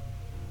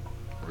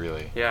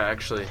 really? Yeah,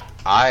 actually.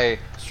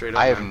 Straight up,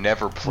 I have man.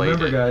 never played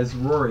Remember, it. guys,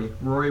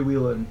 Rory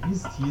Whelan.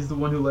 He's the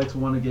one who likes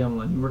Wanna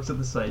Gambling. He works at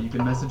the site. You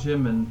can message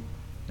him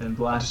and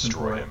blast him for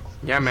Destroy it. him.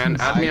 Yeah, man.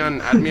 Add me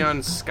on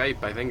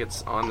Skype. I think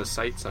it's on the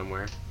site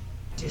somewhere.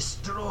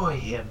 Destroy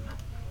him.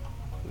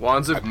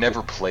 I've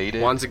never played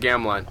it. Wanza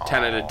Gamelan,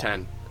 10 out of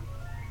 10.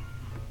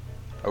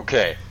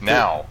 Okay,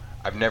 now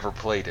I've never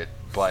played it,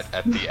 but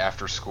at the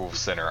after-school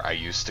center I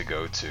used to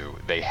go to,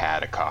 they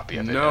had a copy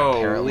of it. No and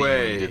apparently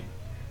way.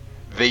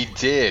 They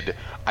did.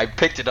 I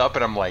picked it up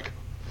and I'm like,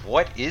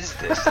 what is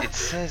this? It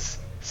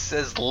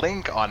says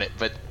Link on it,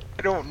 but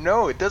I don't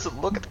know. It doesn't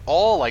look at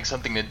all like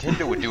something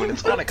Nintendo would do, and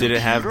it's on a computer. Did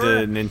it have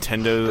the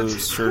Nintendo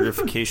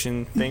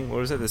certification thing? What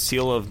was that? The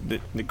seal of the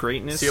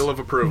greatness? Seal of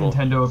approval.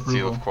 Nintendo approval.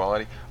 Seal of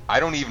quality? I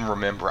don't even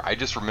remember. I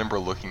just remember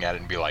looking at it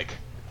and be like,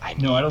 I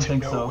need I don't to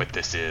think know so. what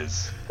this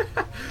is. But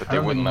I they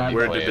don't wouldn't think let me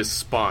Where play did it. this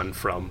spawn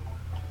from?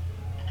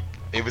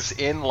 It was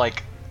in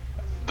like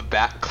the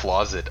back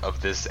closet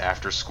of this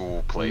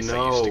after-school place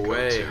I used to No go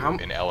way. to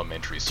in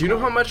elementary Do school. you know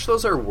how much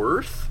those are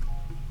worth?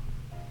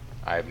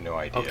 I have no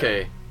idea.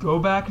 Okay, Go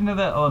back into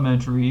that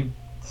elementary,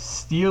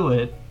 steal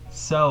it,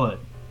 sell it.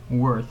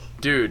 Worth.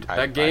 dude,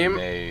 that game.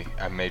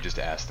 I may just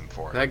ask them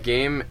for it. That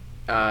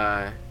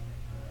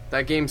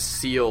game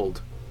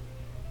sealed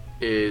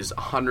is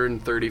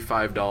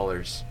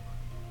 $135.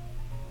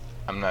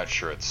 I'm not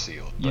sure it's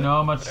sealed. You but know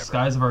how much whatever.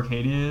 Skies of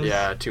Arcadia is?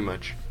 Yeah, too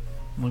much.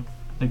 Like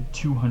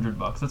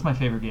 $200. That's my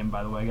favorite game,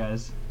 by the way,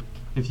 guys.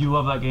 If you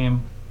love that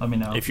game, let me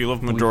know. If you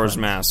love We'll be Majora's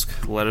friends.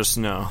 Mask, let us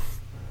know.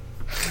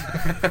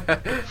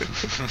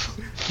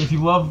 If you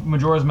love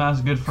Majora's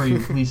Mask, good for you.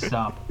 Please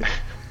stop.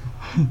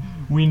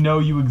 We know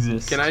you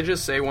exist. Can I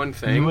just say one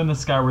thing? You and the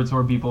Skyward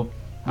Sword people.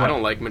 I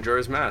don't like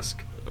Majora's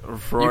Mask.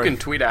 Roy, You can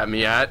tweet at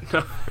me at.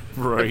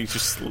 Roy,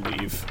 just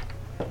leave.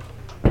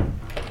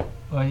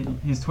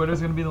 His Twitter's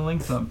gonna be the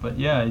link up, but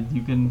yeah,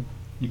 you can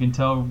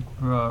tell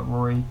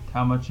Rory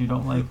how much you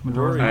don't like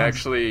Majora's Rory.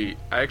 Mask.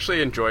 I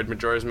actually enjoyed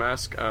Majora's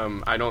Mask.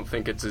 I don't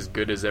think it's as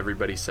good as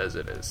everybody says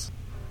it is.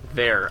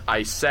 There,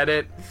 I said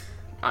it.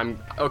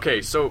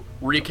 Okay, so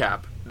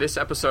recap. This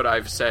episode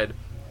I've said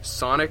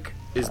Sonic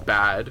is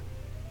bad.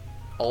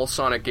 All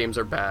Sonic games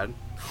are bad.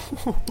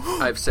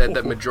 I've said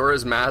that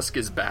Majora's Mask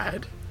is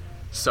bad.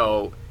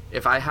 So,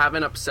 if I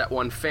haven't upset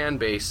one fan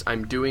base,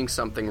 I'm doing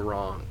something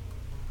wrong.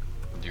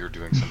 You're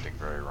doing something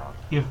very wrong.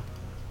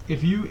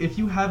 If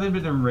you haven't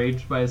been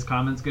enraged by his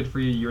comments, good for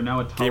you. You're now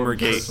a tolerant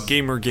person.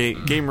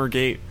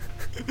 Gamergate.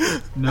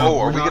 No,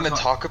 Are we're we not going to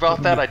talk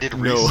about that? I did No.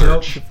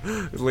 research.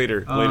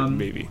 Later,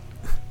 maybe.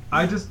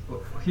 I just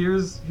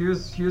here's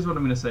what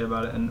I'm gonna say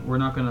about it, and we're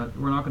not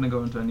gonna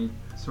go into any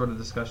sort of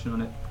discussion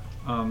on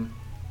it.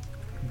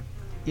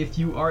 If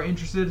you are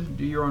interested,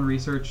 do your own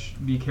research.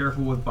 Be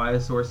careful with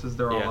biased sources.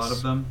 There are a lot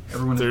of them.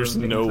 Everyone There's is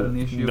really no on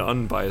the issue.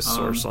 unbiased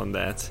source on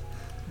that.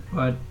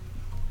 But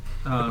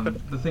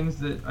the things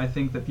that I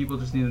think that people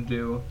just need to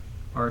do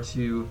are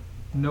to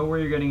know where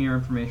you're getting your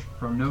information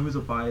from. Know who's a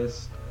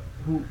bias.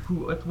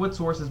 What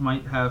sources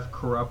might have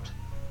corrupt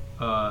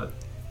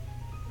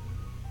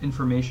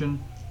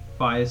information,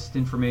 biased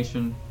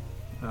information,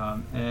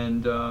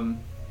 and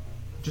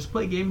just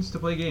play games to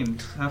play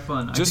games. Have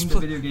fun. Just I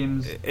think that video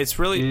games. It's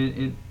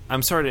really.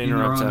 I'm sorry to in their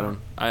interrupt,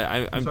 own-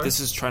 Adam. I'm sorry? this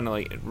is trying to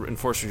like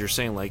enforce what you're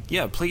saying. Like,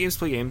 yeah, play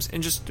games,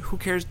 and just who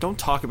cares? Don't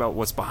talk about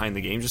what's behind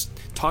the game. Just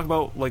talk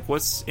about like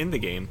what's in the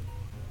game.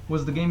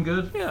 Was the game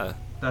good? Yeah.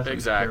 That's what you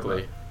Exactly.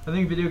 care about. I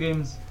think video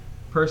games,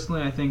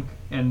 personally, I think,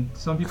 and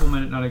some people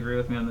might not agree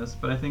with me on this,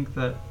 but I think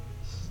that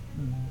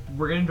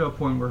we're getting to a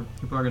point where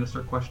people are going to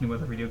start questioning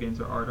whether video games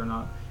are art or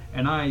not.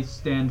 And I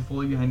stand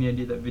fully behind the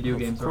idea that video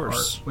games are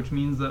art, which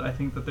means that I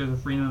think that there's a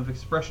freedom of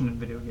expression in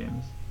video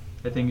games.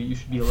 I think that you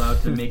should be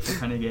allowed to make the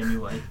kind of game you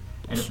like.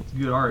 And if it's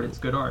good art, it's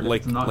good art. If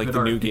Like it's not good the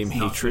art, new game it's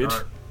not good Hatred?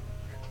 art.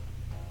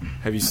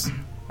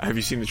 Have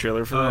you seen the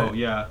trailer for that? Oh,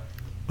 yeah.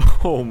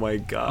 Oh my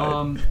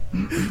god.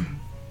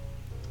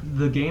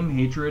 The game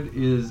Hatred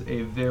is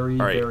a very,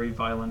 All right. very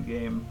violent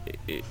game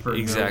for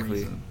exactly.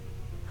 no reason.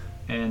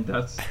 And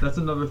that's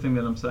another thing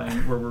that I'm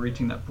saying, where we're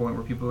reaching that point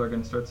where people are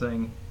going to start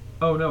saying,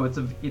 "Oh no, it's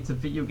a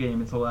video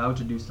game. It's allowed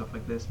to do stuff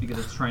like this because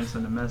it's trying to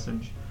send a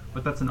message."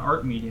 But that's an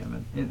art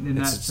medium. In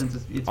that sense,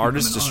 it's art become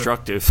is an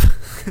destructive.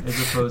 art,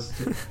 as opposed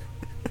to.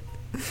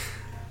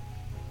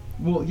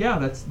 Well, yeah,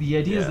 that's the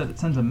idea is that it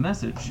sends a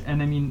message,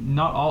 and I mean,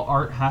 not all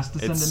art has to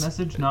send a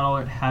message. Not all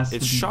art has to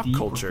be shock deep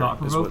culture, or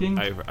thought-provoking.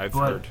 is what I've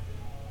heard.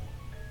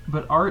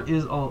 But art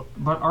is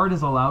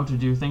allowed to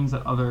do things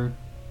that other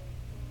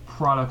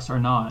products are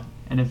not.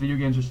 And if video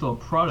games are still a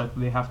product,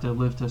 they have to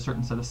live to a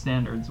certain set of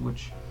standards,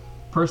 which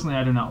personally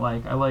I do not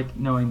like. I like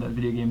knowing that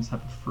video games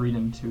have the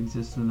freedom to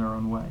exist in their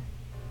own way.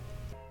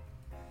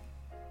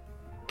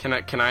 Can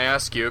I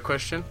ask you a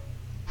question?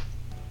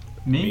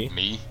 Me?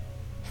 Me?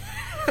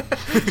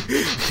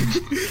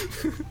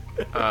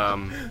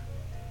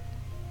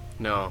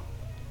 No.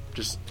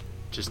 Just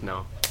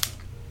no.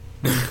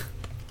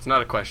 It's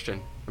not a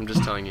question. I'm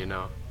just telling you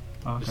no.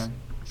 Okay. Just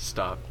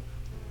stop.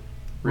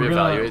 We're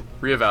gonna-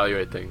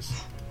 Reevaluate things.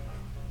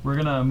 We're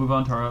gonna move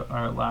on to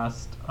our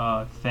last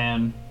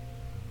fan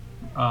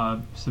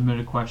submit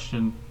a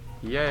question.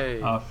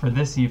 Yay! For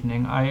this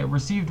evening. I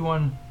received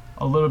one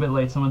a little bit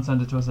late. Someone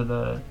sent it to us at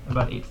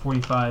about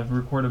 8:45. We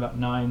recorded about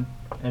 9,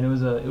 and it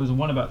was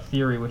one about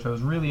theory, which I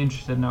was really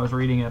interested in. I was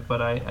reading it,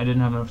 but I didn't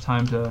have enough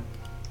time to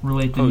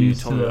relate the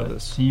news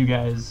to you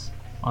guys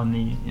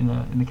in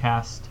the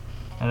cast,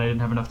 and I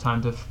didn't have enough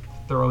time to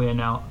thoroughly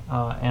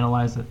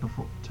analyze it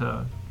before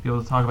to be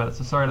able to talk about it.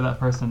 So sorry to that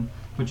person,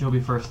 but you'll be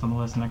first on the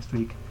list next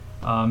week.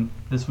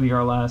 This week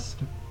our last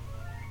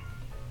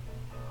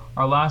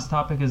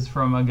topic is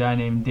from a guy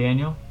named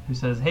Daniel, who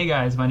says, "Hey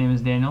guys, my name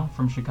is Daniel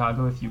from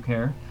Chicago, if you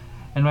care.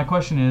 And my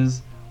question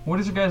is, what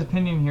is your guys'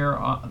 opinion here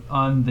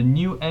on the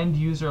new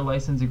end-user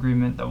license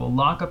agreement that will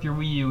lock up your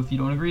Wii U if you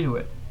don't agree to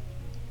it?"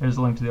 There's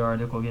a link to the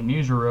article again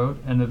Muser wrote,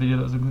 and the video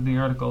that was included in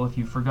the article if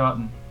you've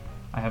forgotten.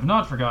 I have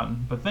not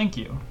forgotten, but thank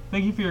you.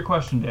 Thank you for your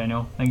question,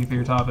 Daniel. Thank you for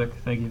your topic.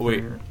 Thank you for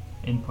your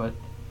input.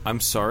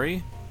 I'm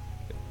sorry?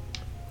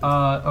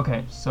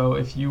 Okay, so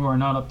if you are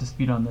not up to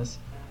speed on this,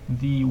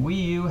 the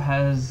Wii U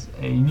has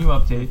a new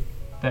update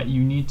that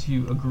you need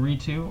to agree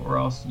to, or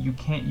else you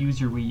can't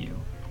use your Wii U.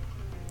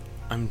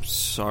 I'm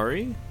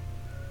sorry?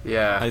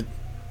 Yeah.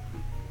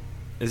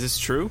 Is this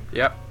true?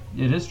 Yep.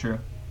 It is true.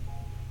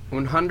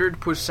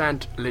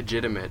 100%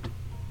 legitimate.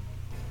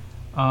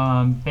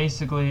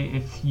 Basically,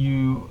 if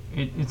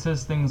it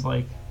says things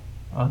like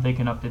they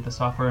can update the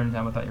software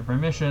anytime without your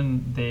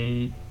permission,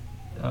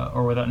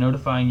 or without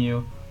notifying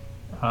you.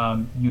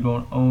 You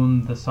don't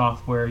own the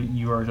software,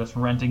 you are just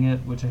renting it,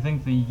 which I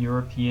think the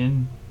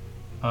European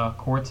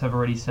courts have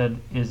already said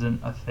isn't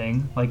a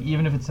thing. Like,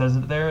 even if it says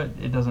it there,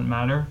 it doesn't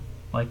matter.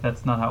 Like,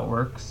 that's not how it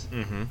works.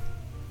 Mm-hmm.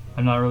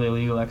 I'm not really a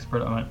legal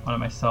expert on it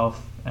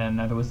myself, and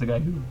neither was the guy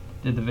who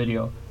did the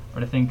video.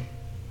 But I think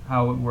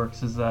how it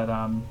works is that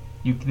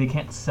they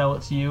can't sell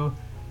it to you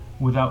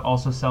without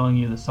also selling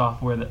you the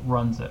software that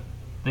runs it.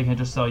 They can't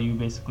just sell you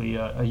basically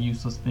a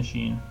useless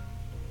machine.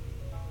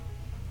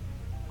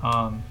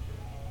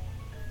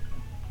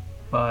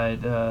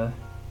 But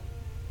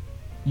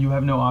you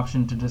have no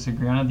option to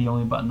disagree on it. The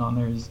only button on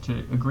there is to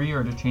agree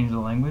or to change the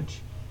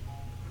language.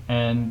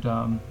 And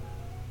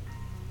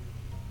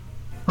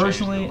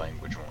personally, changing the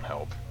language won't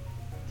help.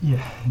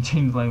 Yeah,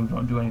 change the language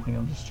won't do anything.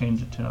 I'll just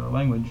change it to another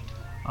language.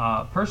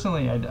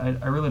 Personally,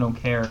 I really don't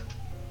care.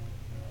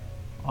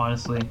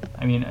 Honestly,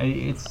 I mean,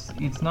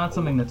 it's not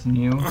something that's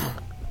new,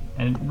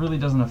 and it really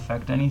doesn't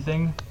affect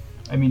anything.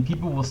 I mean,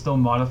 people will still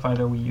modify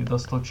their Wii U. They'll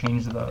still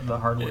change the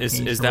hardware.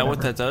 Is that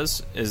what that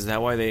does? Is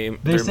that why they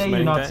say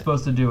you're not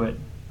supposed to do it?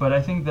 But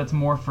I think that's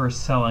more for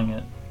selling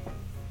it,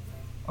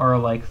 or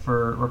like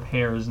for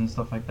repairs and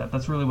stuff like that.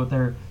 That's really what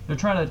they're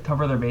trying to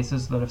cover their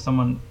bases, so that if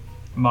someone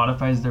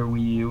modifies their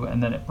Wii U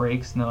and then it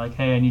breaks and they're like,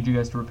 "Hey, I need you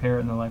guys to repair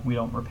it," and they're like, "We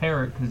don't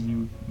repair it because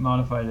you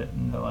modified it,"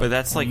 and they're like, "But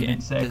that's well, like you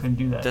didn't say I couldn't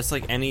do that." That's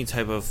like any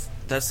type of.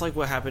 That's like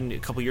what happened a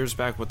couple years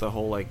back with the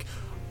whole like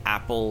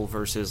Apple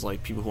versus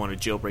like people who want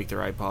to jailbreak their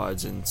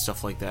iPods and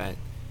stuff like that.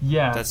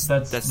 Yeah, that's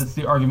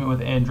the argument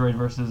with Android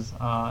versus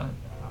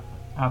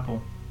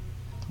Apple,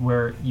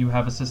 where you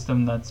have a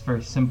system that's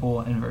very simple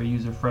and very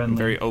user friendly,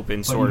 very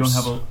open source.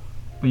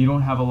 But you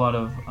don't have a lot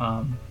of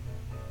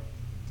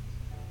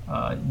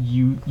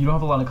you don't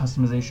have a lot of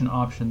customization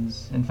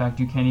options. In fact,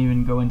 you can't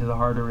even go into the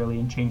hardware really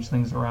and change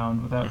things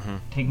around without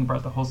taking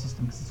apart the whole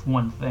system because it's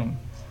one thing.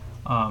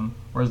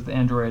 Whereas with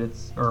Android,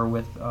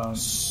 with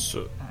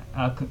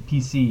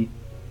PC,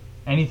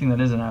 anything that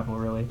is an Apple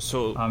really.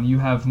 So you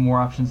have more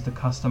options to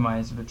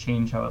customize or to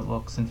change how it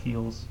looks and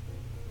feels.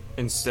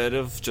 Instead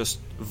of just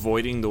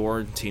voiding the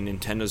warranty,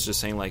 Nintendo's just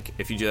saying like,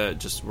 if you do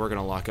that, we're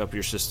gonna lock up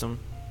your system.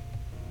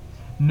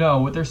 No,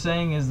 what they're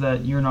saying is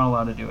that you're not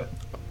allowed to do it.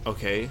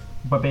 Okay.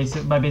 But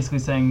by basically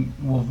saying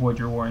we'll void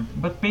your warranty,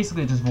 but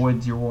basically it just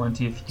voids your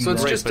warranty if you do so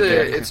it's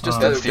that.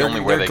 that's the only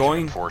way they can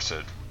enforce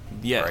it.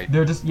 Yeah. Right?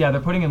 They're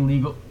putting in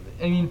legal.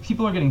 I mean,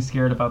 people are getting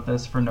scared about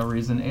this for no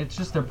reason. It's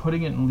just they're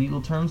putting it in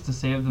legal terms to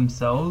save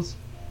themselves,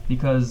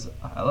 because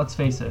let's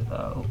face it,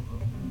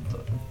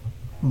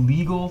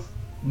 legal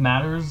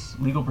matters,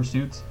 legal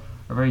pursuits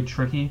are very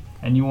tricky,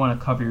 and you want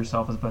to cover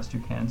yourself as best you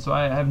can. So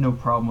I have no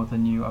problem with the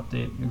new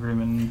update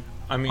agreement.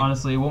 I mean,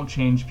 honestly, it won't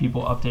change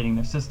people updating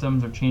their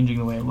systems or changing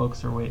the way it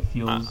looks or the way it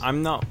feels.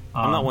 I'm not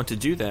one to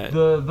do that.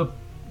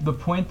 The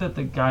point that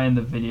the guy in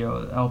the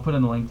video, I'll put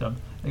in the link up.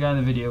 The guy in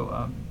the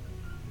video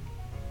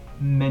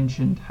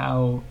mentioned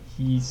how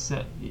he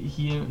said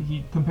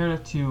he compared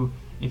it to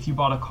if you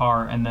bought a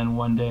car and then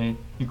one day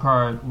your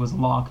car was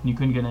locked and you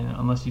couldn't get in it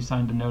unless you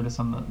signed a notice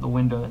on the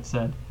window that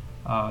said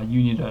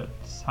you need to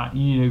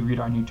agree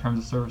to our new terms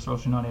of service or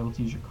else you're not able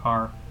to use your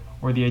car.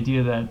 Or the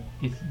idea that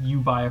if you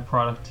buy a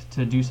product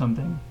to do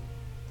something,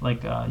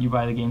 like you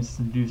buy the game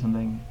system to do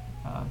something,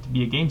 to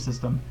be a game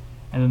system,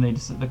 and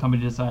then the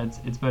company decides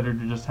it's better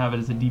to just have it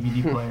as a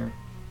DVD player,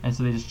 and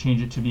so they just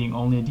change it to being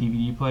only a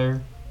DVD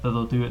player, that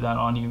they'll do that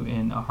on you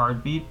in a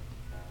heartbeat.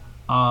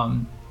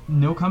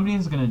 No company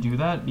is going to do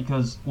that,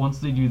 because once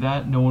they do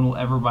that, no one will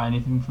ever buy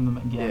anything from them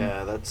again.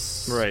 Yeah,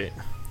 that's... Right.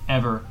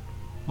 Ever.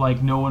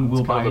 Like, no one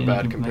will buy anything. Kind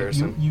of a bad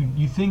comparison.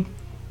 You think...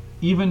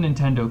 even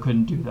Nintendo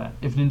couldn't do that.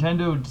 If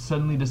Nintendo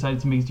suddenly decided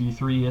to make your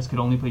 3DS could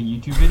only play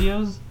YouTube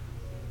videos,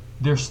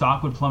 their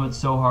stock would plummet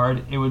so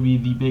hard it would be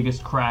the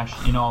biggest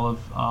crash in all of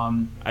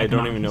I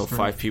don't even know history.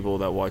 5 people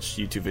that watch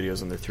YouTube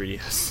videos on their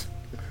 3DS.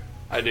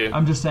 I do.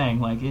 I'm just saying,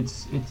 like,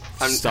 it's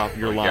Stop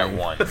your Get lying.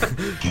 one.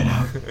 get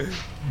out.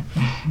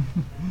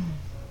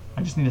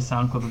 I just need a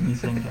sound clip of me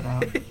saying get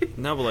out.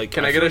 No, but like,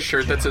 Can I get a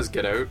shirt that says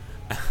 "Get Out"?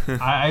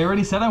 I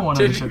already said I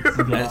wanted a Did shirt you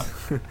to get out.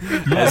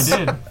 Yeah,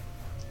 I did.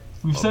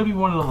 We've said we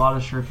wanted a lot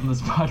of shirts on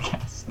this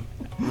podcast.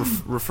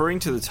 referring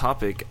to the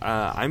topic,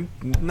 I'm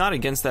not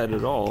against that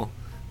at all,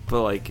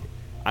 but like,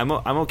 I'm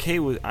okay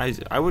with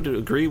I would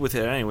agree with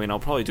it anyway, and I'll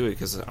probably do it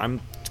because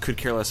could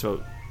care less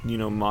about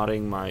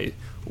modding my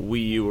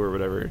Wii U or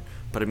whatever.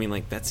 But I mean,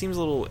 like, that seems a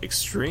little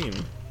extreme.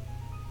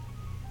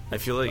 I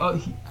feel like The I guy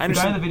in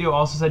understand. the video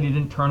also said he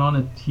didn't turn on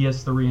a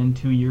PS3 in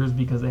 2 years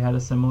because they had a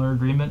similar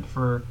agreement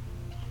for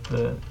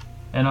the.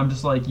 And I'm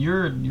just like,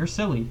 you're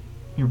silly.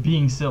 You're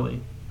being silly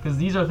because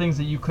these are things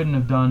that you couldn't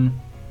have done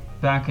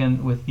back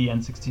in with the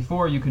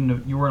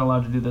N64. You weren't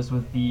allowed to do this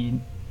with the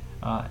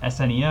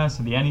SNES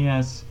or the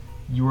NES.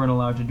 You weren't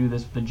allowed to do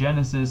this with the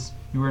Genesis.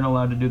 You weren't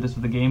allowed to do this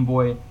with the Game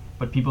Boy.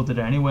 But people did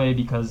it anyway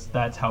because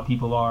that's how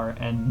people are,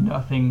 and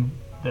nothing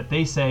that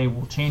they say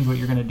will change what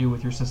you're going to do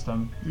with your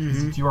system.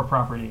 It's your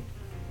property.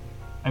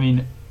 I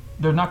mean,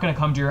 they're not going to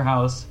come to your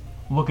house,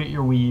 look at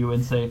your Wii U,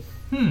 and say,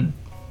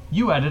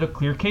 you added a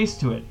clear case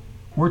to it.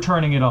 We're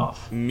turning it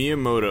off.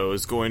 Miyamoto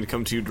is going to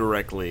come to you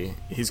directly.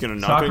 He's going to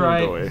knock on your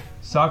door.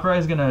 Sakurai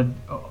is going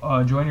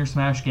to join your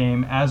Smash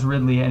game as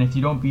Ridley, and if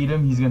you don't beat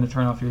him, he's going to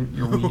turn off your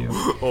Wii U.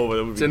 Oh,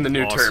 that would be It's in the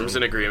new awesome. terms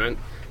and agreement.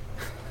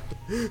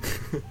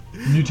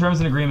 New terms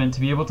and agreement: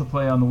 to be able to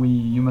play on the Wii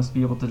U, you must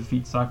be able to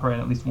defeat Sakurai in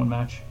at least one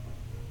match.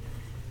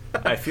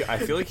 I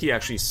feel like he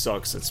actually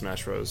sucks at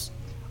Smash Bros.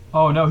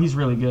 Oh no, he's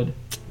really good.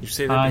 You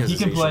say that because He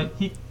he's can play.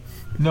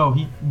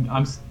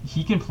 Asian.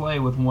 He can play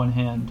with one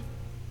hand.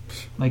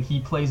 Like, he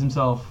plays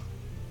himself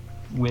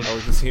with I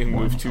can see him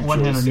move two one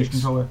hand on each joysticks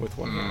controller. with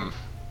one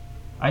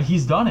hand.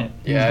 He's done it.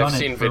 Yeah, He's I've done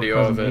seen it for video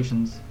of it.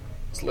 presentations.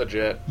 It's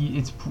legit.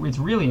 It's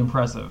really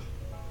impressive.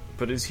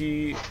 But is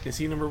he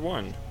number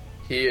one?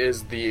 He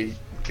is the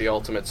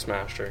ultimate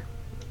smasher.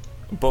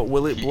 But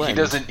will it He blend?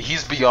 doesn't.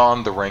 He's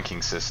beyond the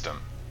ranking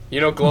system.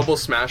 Global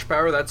Smash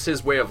Power, that's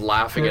his way of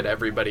laughing at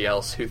everybody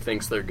else who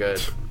thinks they're good.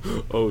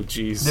 Oh,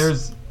 jeez.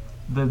 There's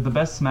the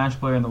best Smash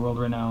player in the world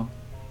right now.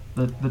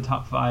 The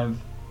top 5.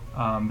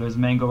 There's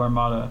Mango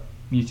Armada,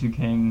 Mewtwo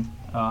King,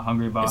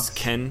 Hungry Box. Is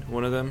Ken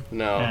one of them?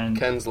 No, And-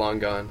 Ken's long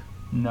gone.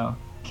 No,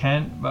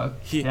 Ken.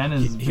 Ken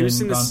has he was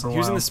been in the gone for a he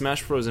was in while. the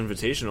Smash Bros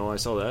Invitational. I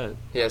saw that.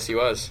 Yes, he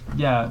was.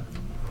 Yeah,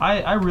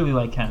 I really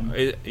like Ken.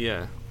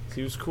 Yeah,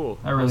 he was cool.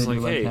 I really was do like,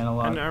 like hey, Ken a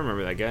lot. I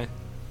remember that guy.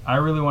 I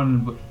really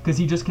wanted to, because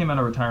he just came out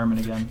of retirement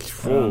again.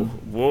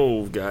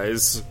 Whoa,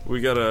 guys,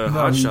 we got a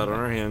hotshot on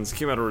our hands.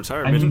 Came out of I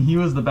retirement. mean, he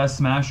was the best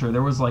Smasher.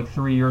 There was like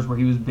 3 years where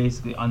he was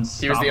basically He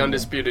unstoppable. was the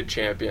undisputed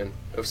champion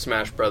of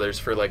Smash Brothers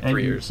for like And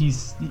 3 years. He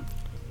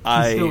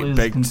I still is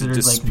beg to considered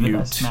like the dispute.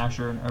 best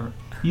Smasher ever.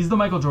 He's the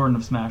Michael Jordan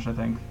of Smash, I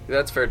think.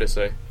 That's fair to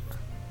say.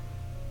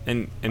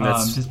 And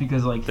that's just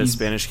because like the he's,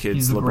 Spanish kid's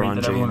he's the great LeBron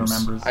that everyone James.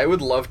 remembers. I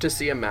would love to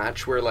see a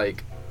match where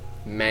like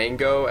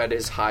Mango at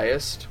his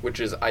highest, which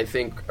is I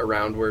think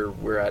around where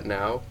we're at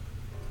now,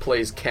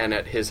 plays Ken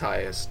at his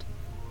highest.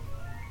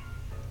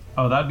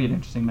 Oh, that'd be an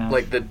interesting match.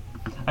 Like the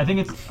I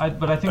think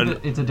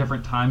that it's a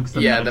different time. Cause the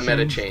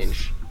meta changed.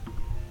 change.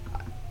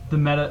 The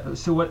meta.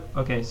 So what?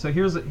 Okay, so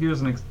here's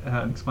an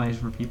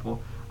explanation for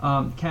people.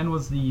 Ken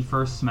was the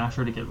first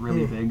Smasher to get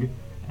really big,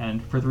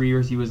 and for 3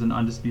 years he was an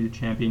undisputed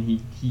champion.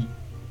 He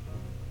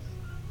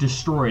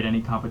destroyed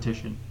any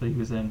competition that he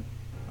was in.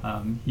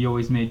 He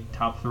always made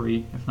top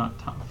 3, if not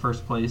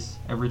first place,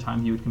 every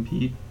time he would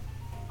compete.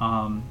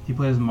 He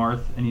plays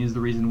Marth, and he is the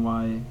reason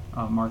why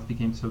Marth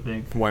became so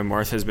big. Why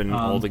Marth has been in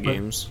all the but-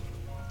 games.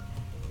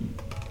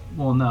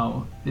 Well,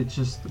 no, it's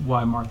just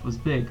why Marth was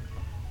big.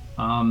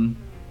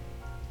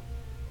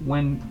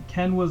 When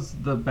Ken was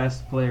the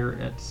best player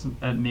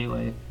at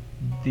Melee,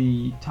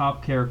 the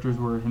top characters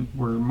were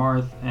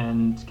Marth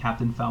and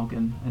Captain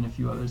Falcon and a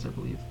few others, I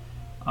believe.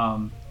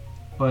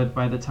 But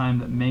by the time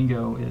that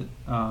Mango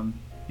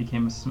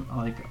became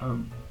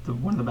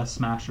one of the best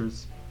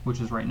smashers, which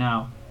is right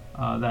now,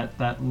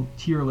 that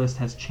tier list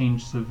has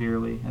changed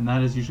severely, and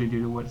that is usually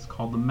due to what is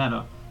called the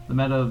meta. The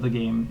meta of the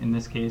game, in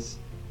this case,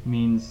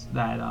 means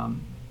that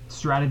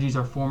strategies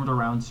are formed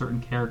around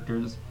certain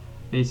characters.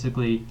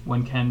 Basically,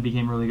 when Ken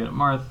became really good at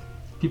Marth,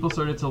 people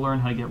started to learn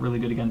how to get really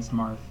good against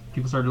Marth.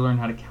 People started to learn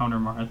how to counter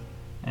Marth,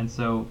 and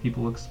so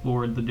people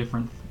explored the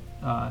different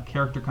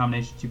character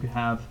combinations you could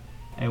have,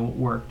 and what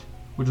worked.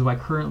 Which is why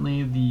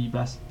currently the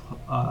best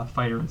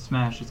fighter in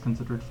Smash is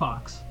considered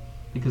Fox,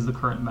 because the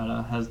current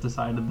meta has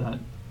decided that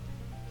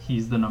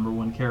he's the number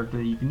 1 character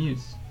that you can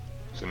use.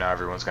 So now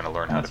everyone's going to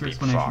learn how That's to your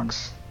beat explanation.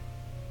 Fox.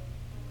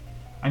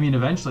 I mean,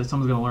 eventually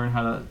someone's going to learn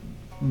how to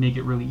make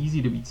it really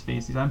easy to beat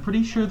Spaceys. I'm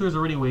pretty sure there's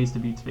already ways to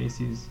beat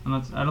Spaceys, and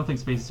I don't think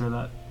Spaceys are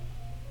that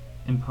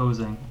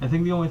imposing. I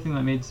think the only thing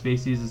that made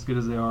Spaceys as good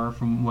as they are,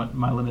 from what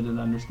my limited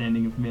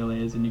understanding of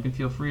Melee is, and you can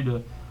feel free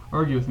to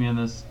argue with me on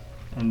this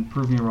and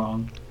prove me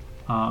wrong,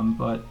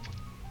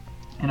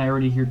 and I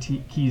already hear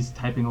keys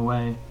typing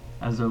away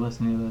as they're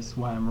listening to this,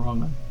 why I'm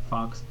wrong on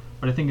Fox,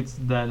 but I think it's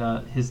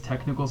that his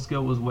technical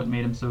skill was what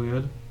made him so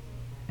good,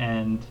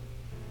 and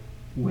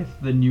with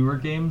the newer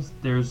games,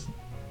 there's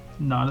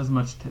not as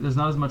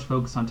much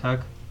focus on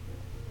tech,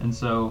 and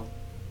so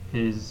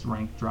his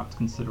rank dropped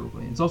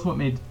considerably. It's also what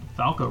made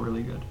Falco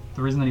really good.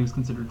 The reason that he was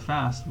considered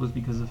fast was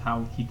because of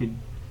how he could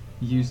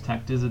use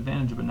tech to his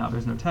advantage, but now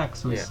there's no tech,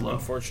 so he's slow.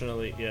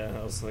 Unfortunately, yeah,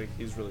 I was like,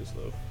 he's really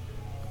slow.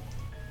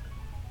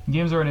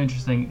 Games are an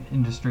interesting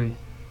industry.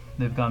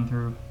 They've gone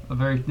through a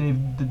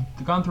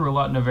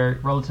lot in a very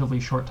relatively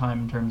short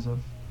time in terms of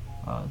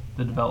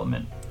the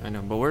development. I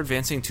know, but we're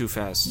advancing too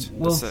fast.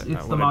 Well, it's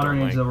the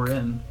modern age that we're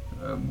in.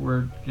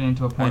 We're getting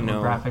to a point where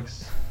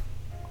graphics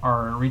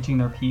are reaching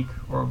their peak,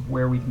 or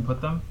where we can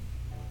put them,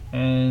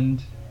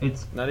 and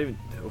it's not even.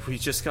 We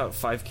just got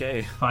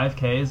 5K.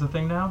 5K is a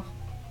thing now.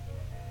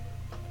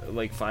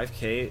 Like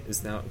 5K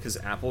is now because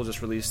Apple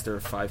just released their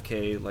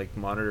 5K like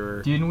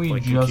monitor. Didn't we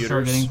like, just computers.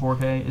 Start getting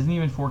 4K?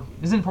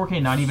 Isn't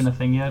 4K not even a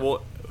thing yet?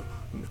 Well,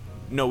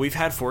 no, we've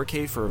had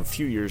 4K for a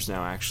few years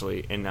now,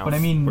 actually, and now. But I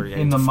mean, we're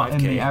in the 5K.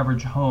 In the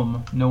average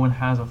home, no one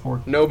has a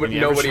 4K. Nobody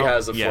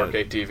has a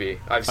 4K TV.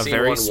 I've seen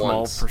one once. A very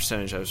small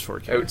percentage has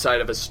 4K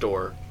outside of a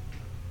store.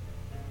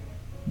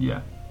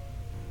 Yeah.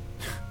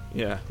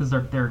 Yeah. Because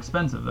they're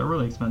expensive. They're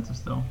really expensive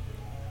still.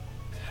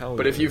 Hell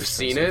but yeah, if you've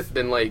seen it,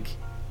 then like,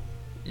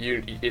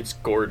 it's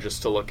gorgeous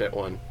to look at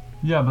one.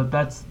 Yeah, but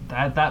that's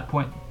at that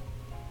point.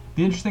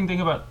 The interesting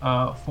thing about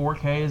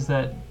 4K is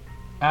that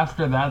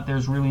after that,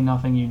 there's really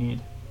nothing you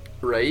need.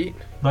 Right.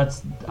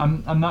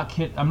 I'm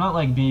not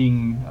like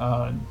being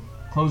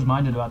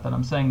closed-minded about that.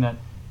 I'm saying that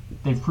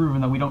they've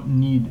proven that we don't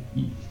need.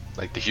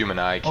 Like the human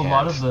eye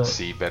can't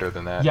see better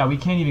than that. Yeah, we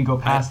can't even go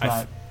past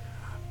that.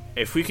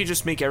 If we could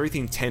just make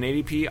everything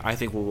 1080p, I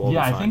think we'll be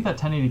fine. I think that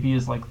 1080p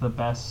is like the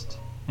best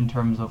in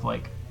terms of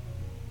like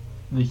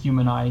the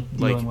human eye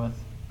dealing with.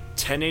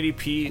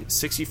 1080p,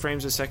 60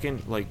 frames a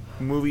second, like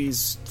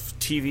movies,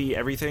 TV,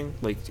 everything,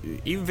 like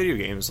even video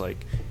games,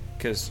 like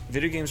because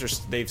video games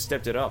they've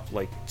stepped it up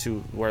like to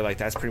where like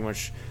that's pretty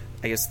much,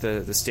 I guess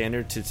the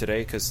standard to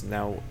today, because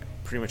now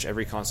pretty much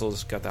every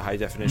console's got the high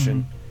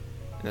definition,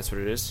 and that's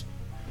what it is.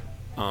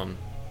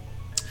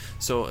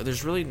 So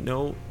there's really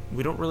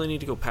we don't really need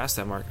to go past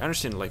that mark. I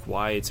understand like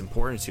why it's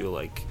important to,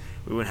 like,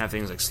 we wouldn't have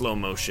things like slow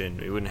motion,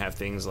 we wouldn't have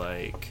things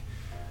like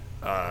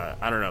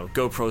I don't know,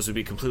 GoPros would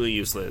be completely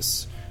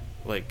useless.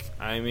 Like,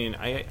 I mean,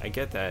 I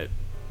get that.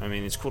 I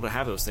mean, it's cool to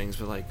have those things,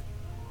 but like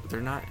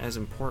they're not as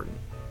important.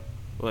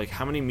 Like,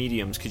 how many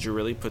mediums could you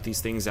really put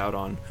these things out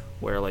on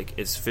where like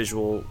it's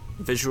visually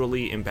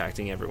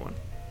impacting everyone?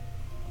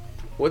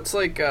 What's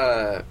like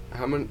how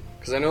many?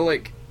 Because I know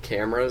like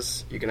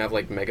cameras, you can have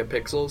like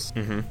megapixels,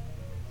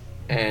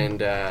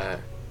 and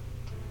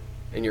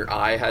your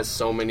eye has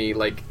so many.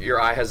 Like,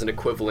 your eye has an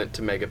equivalent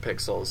to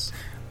megapixels.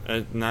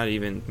 Not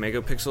even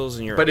megapixels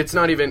in your. But it's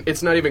not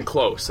even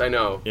close. I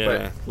know.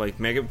 Yeah, but, like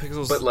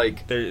megapixels. But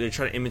like they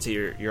try to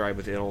imitate your eye,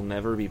 but it'll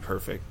never be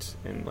perfect.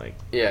 And like,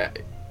 yeah,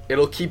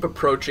 it'll keep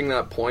approaching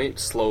that point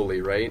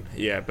slowly, right?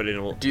 Yeah, but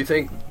it'll. Do you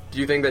think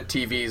that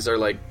TVs are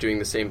like doing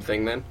the same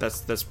thing then?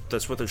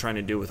 That's what they're trying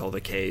to do with all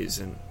the Ks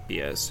and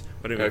BS.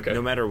 But I mean,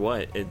 no matter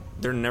what,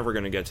 they're never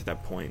going to get to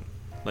that point.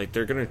 Like,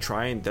 they're going to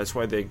try, and that's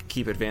why they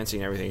keep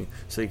advancing everything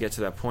so they get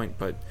to that point.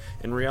 But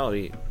in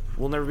reality,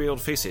 we'll never be able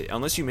to face it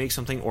unless you make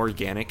something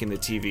organic in the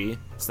TV.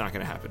 It's not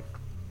going to happen.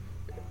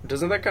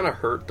 Doesn't that kind of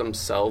hurt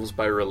themselves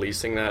by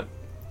releasing that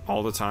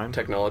all the time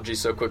technology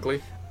so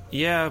quickly?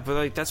 Yeah, but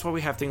like that's why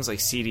we have things like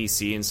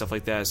CDC and stuff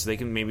like that, so they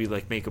can maybe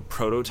like make a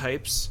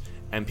prototypes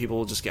and people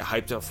will just get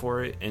hyped up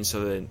for it, and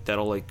so then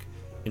that'll, like,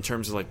 in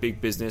terms of like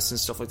big business and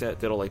stuff like that,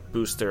 that'll like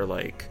boost their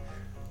like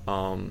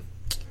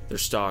their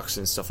stocks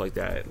and stuff like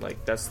that.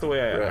 Like, that's the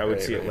way I would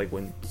see it. Like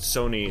when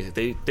Sony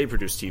they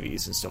produce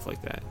TVs and stuff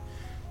like that,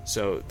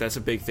 so that's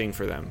a big thing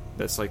for them.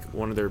 That's like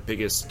one of their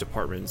biggest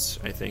departments,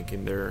 I think,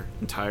 in their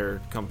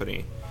entire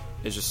company,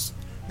 is just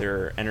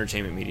their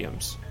entertainment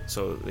mediums.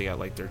 So they got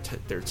like their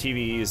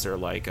TVs, their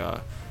like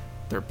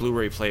their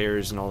Blu-ray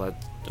players and all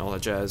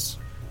that jazz.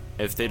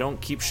 If they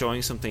don't keep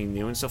showing something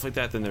new and stuff like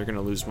that, then they're going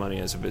to lose money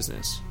as a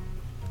business.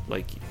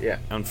 Like, yeah,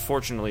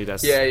 unfortunately,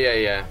 that's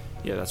yeah,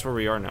 that's where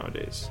we are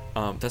nowadays.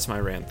 That's my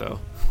rant, though.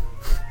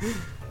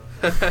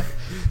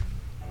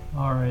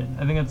 All right,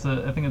 I think it's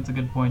a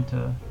good point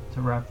to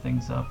wrap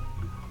things up.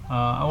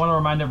 I want to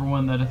remind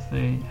everyone that if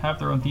they have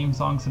their own theme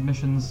song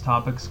submissions,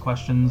 topics,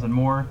 questions, and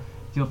more,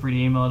 feel free to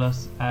email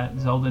us at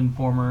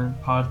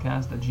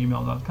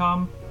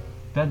zeldainformerpodcast@gmail.com.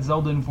 That's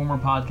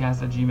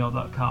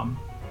zeldainformerpodcast@gmail.com.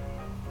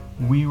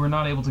 We were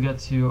not able to get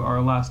to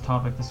our last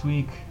topic this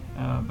week,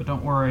 but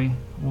don't worry,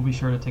 we'll be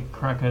sure to take a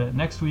crack at it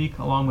next week,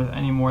 along with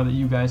any more that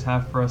you guys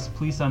have for us.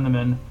 Please send them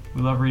in.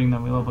 We love reading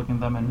them, we love looking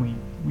at them, and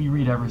we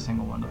read every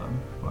single one of them.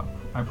 Well,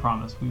 I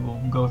promise we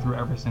will go through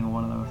every single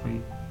one of them if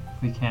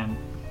we can.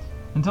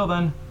 Until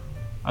then,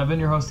 I've been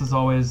your host as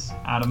always,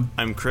 Adam.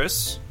 I'm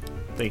Chris.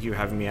 Thank you for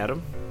having me,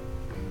 Adam.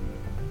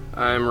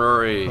 I'm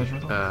Rory.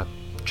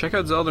 Check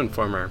out Zelda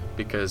Informer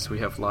because we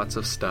have lots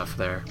of stuff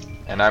there.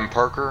 And I'm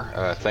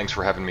Parker. Thanks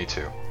for having me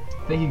too.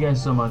 Thank you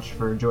guys so much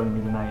for joining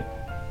me tonight.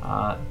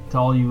 To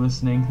all you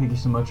listening, thank you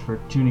so much for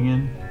tuning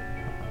in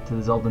to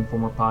the Zelda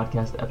Informer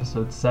Podcast,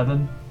 Episode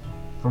 7.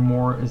 For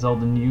more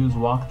Zelda news,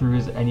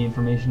 walkthroughs, any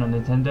information on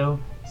Nintendo,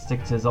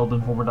 stick to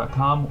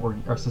zeldainformer.com or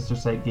our sister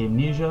site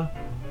Gamenesia.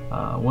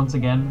 Once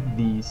again,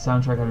 the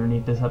soundtrack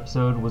underneath this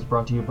episode was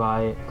brought to you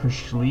by Chris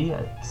Schlee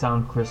at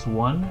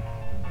SoundChris1.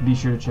 Be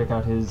sure to check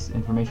out his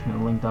information in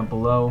the link down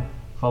below.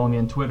 Follow me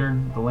on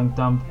Twitter, the link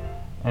dump.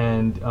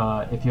 And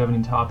if you have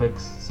any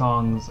topics,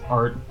 songs,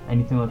 art,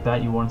 anything like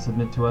that you want to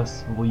submit to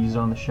us, we'll use it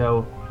on the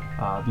show.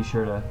 Be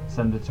sure to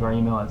send it to our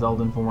email at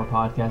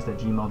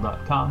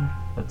zeldainformerpodcast@gmail.com.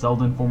 That's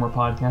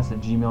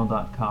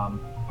zeldainformerpodcast@gmail.com.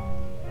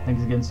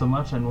 Thanks again so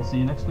much, and we'll see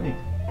you next week.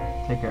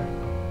 Take care.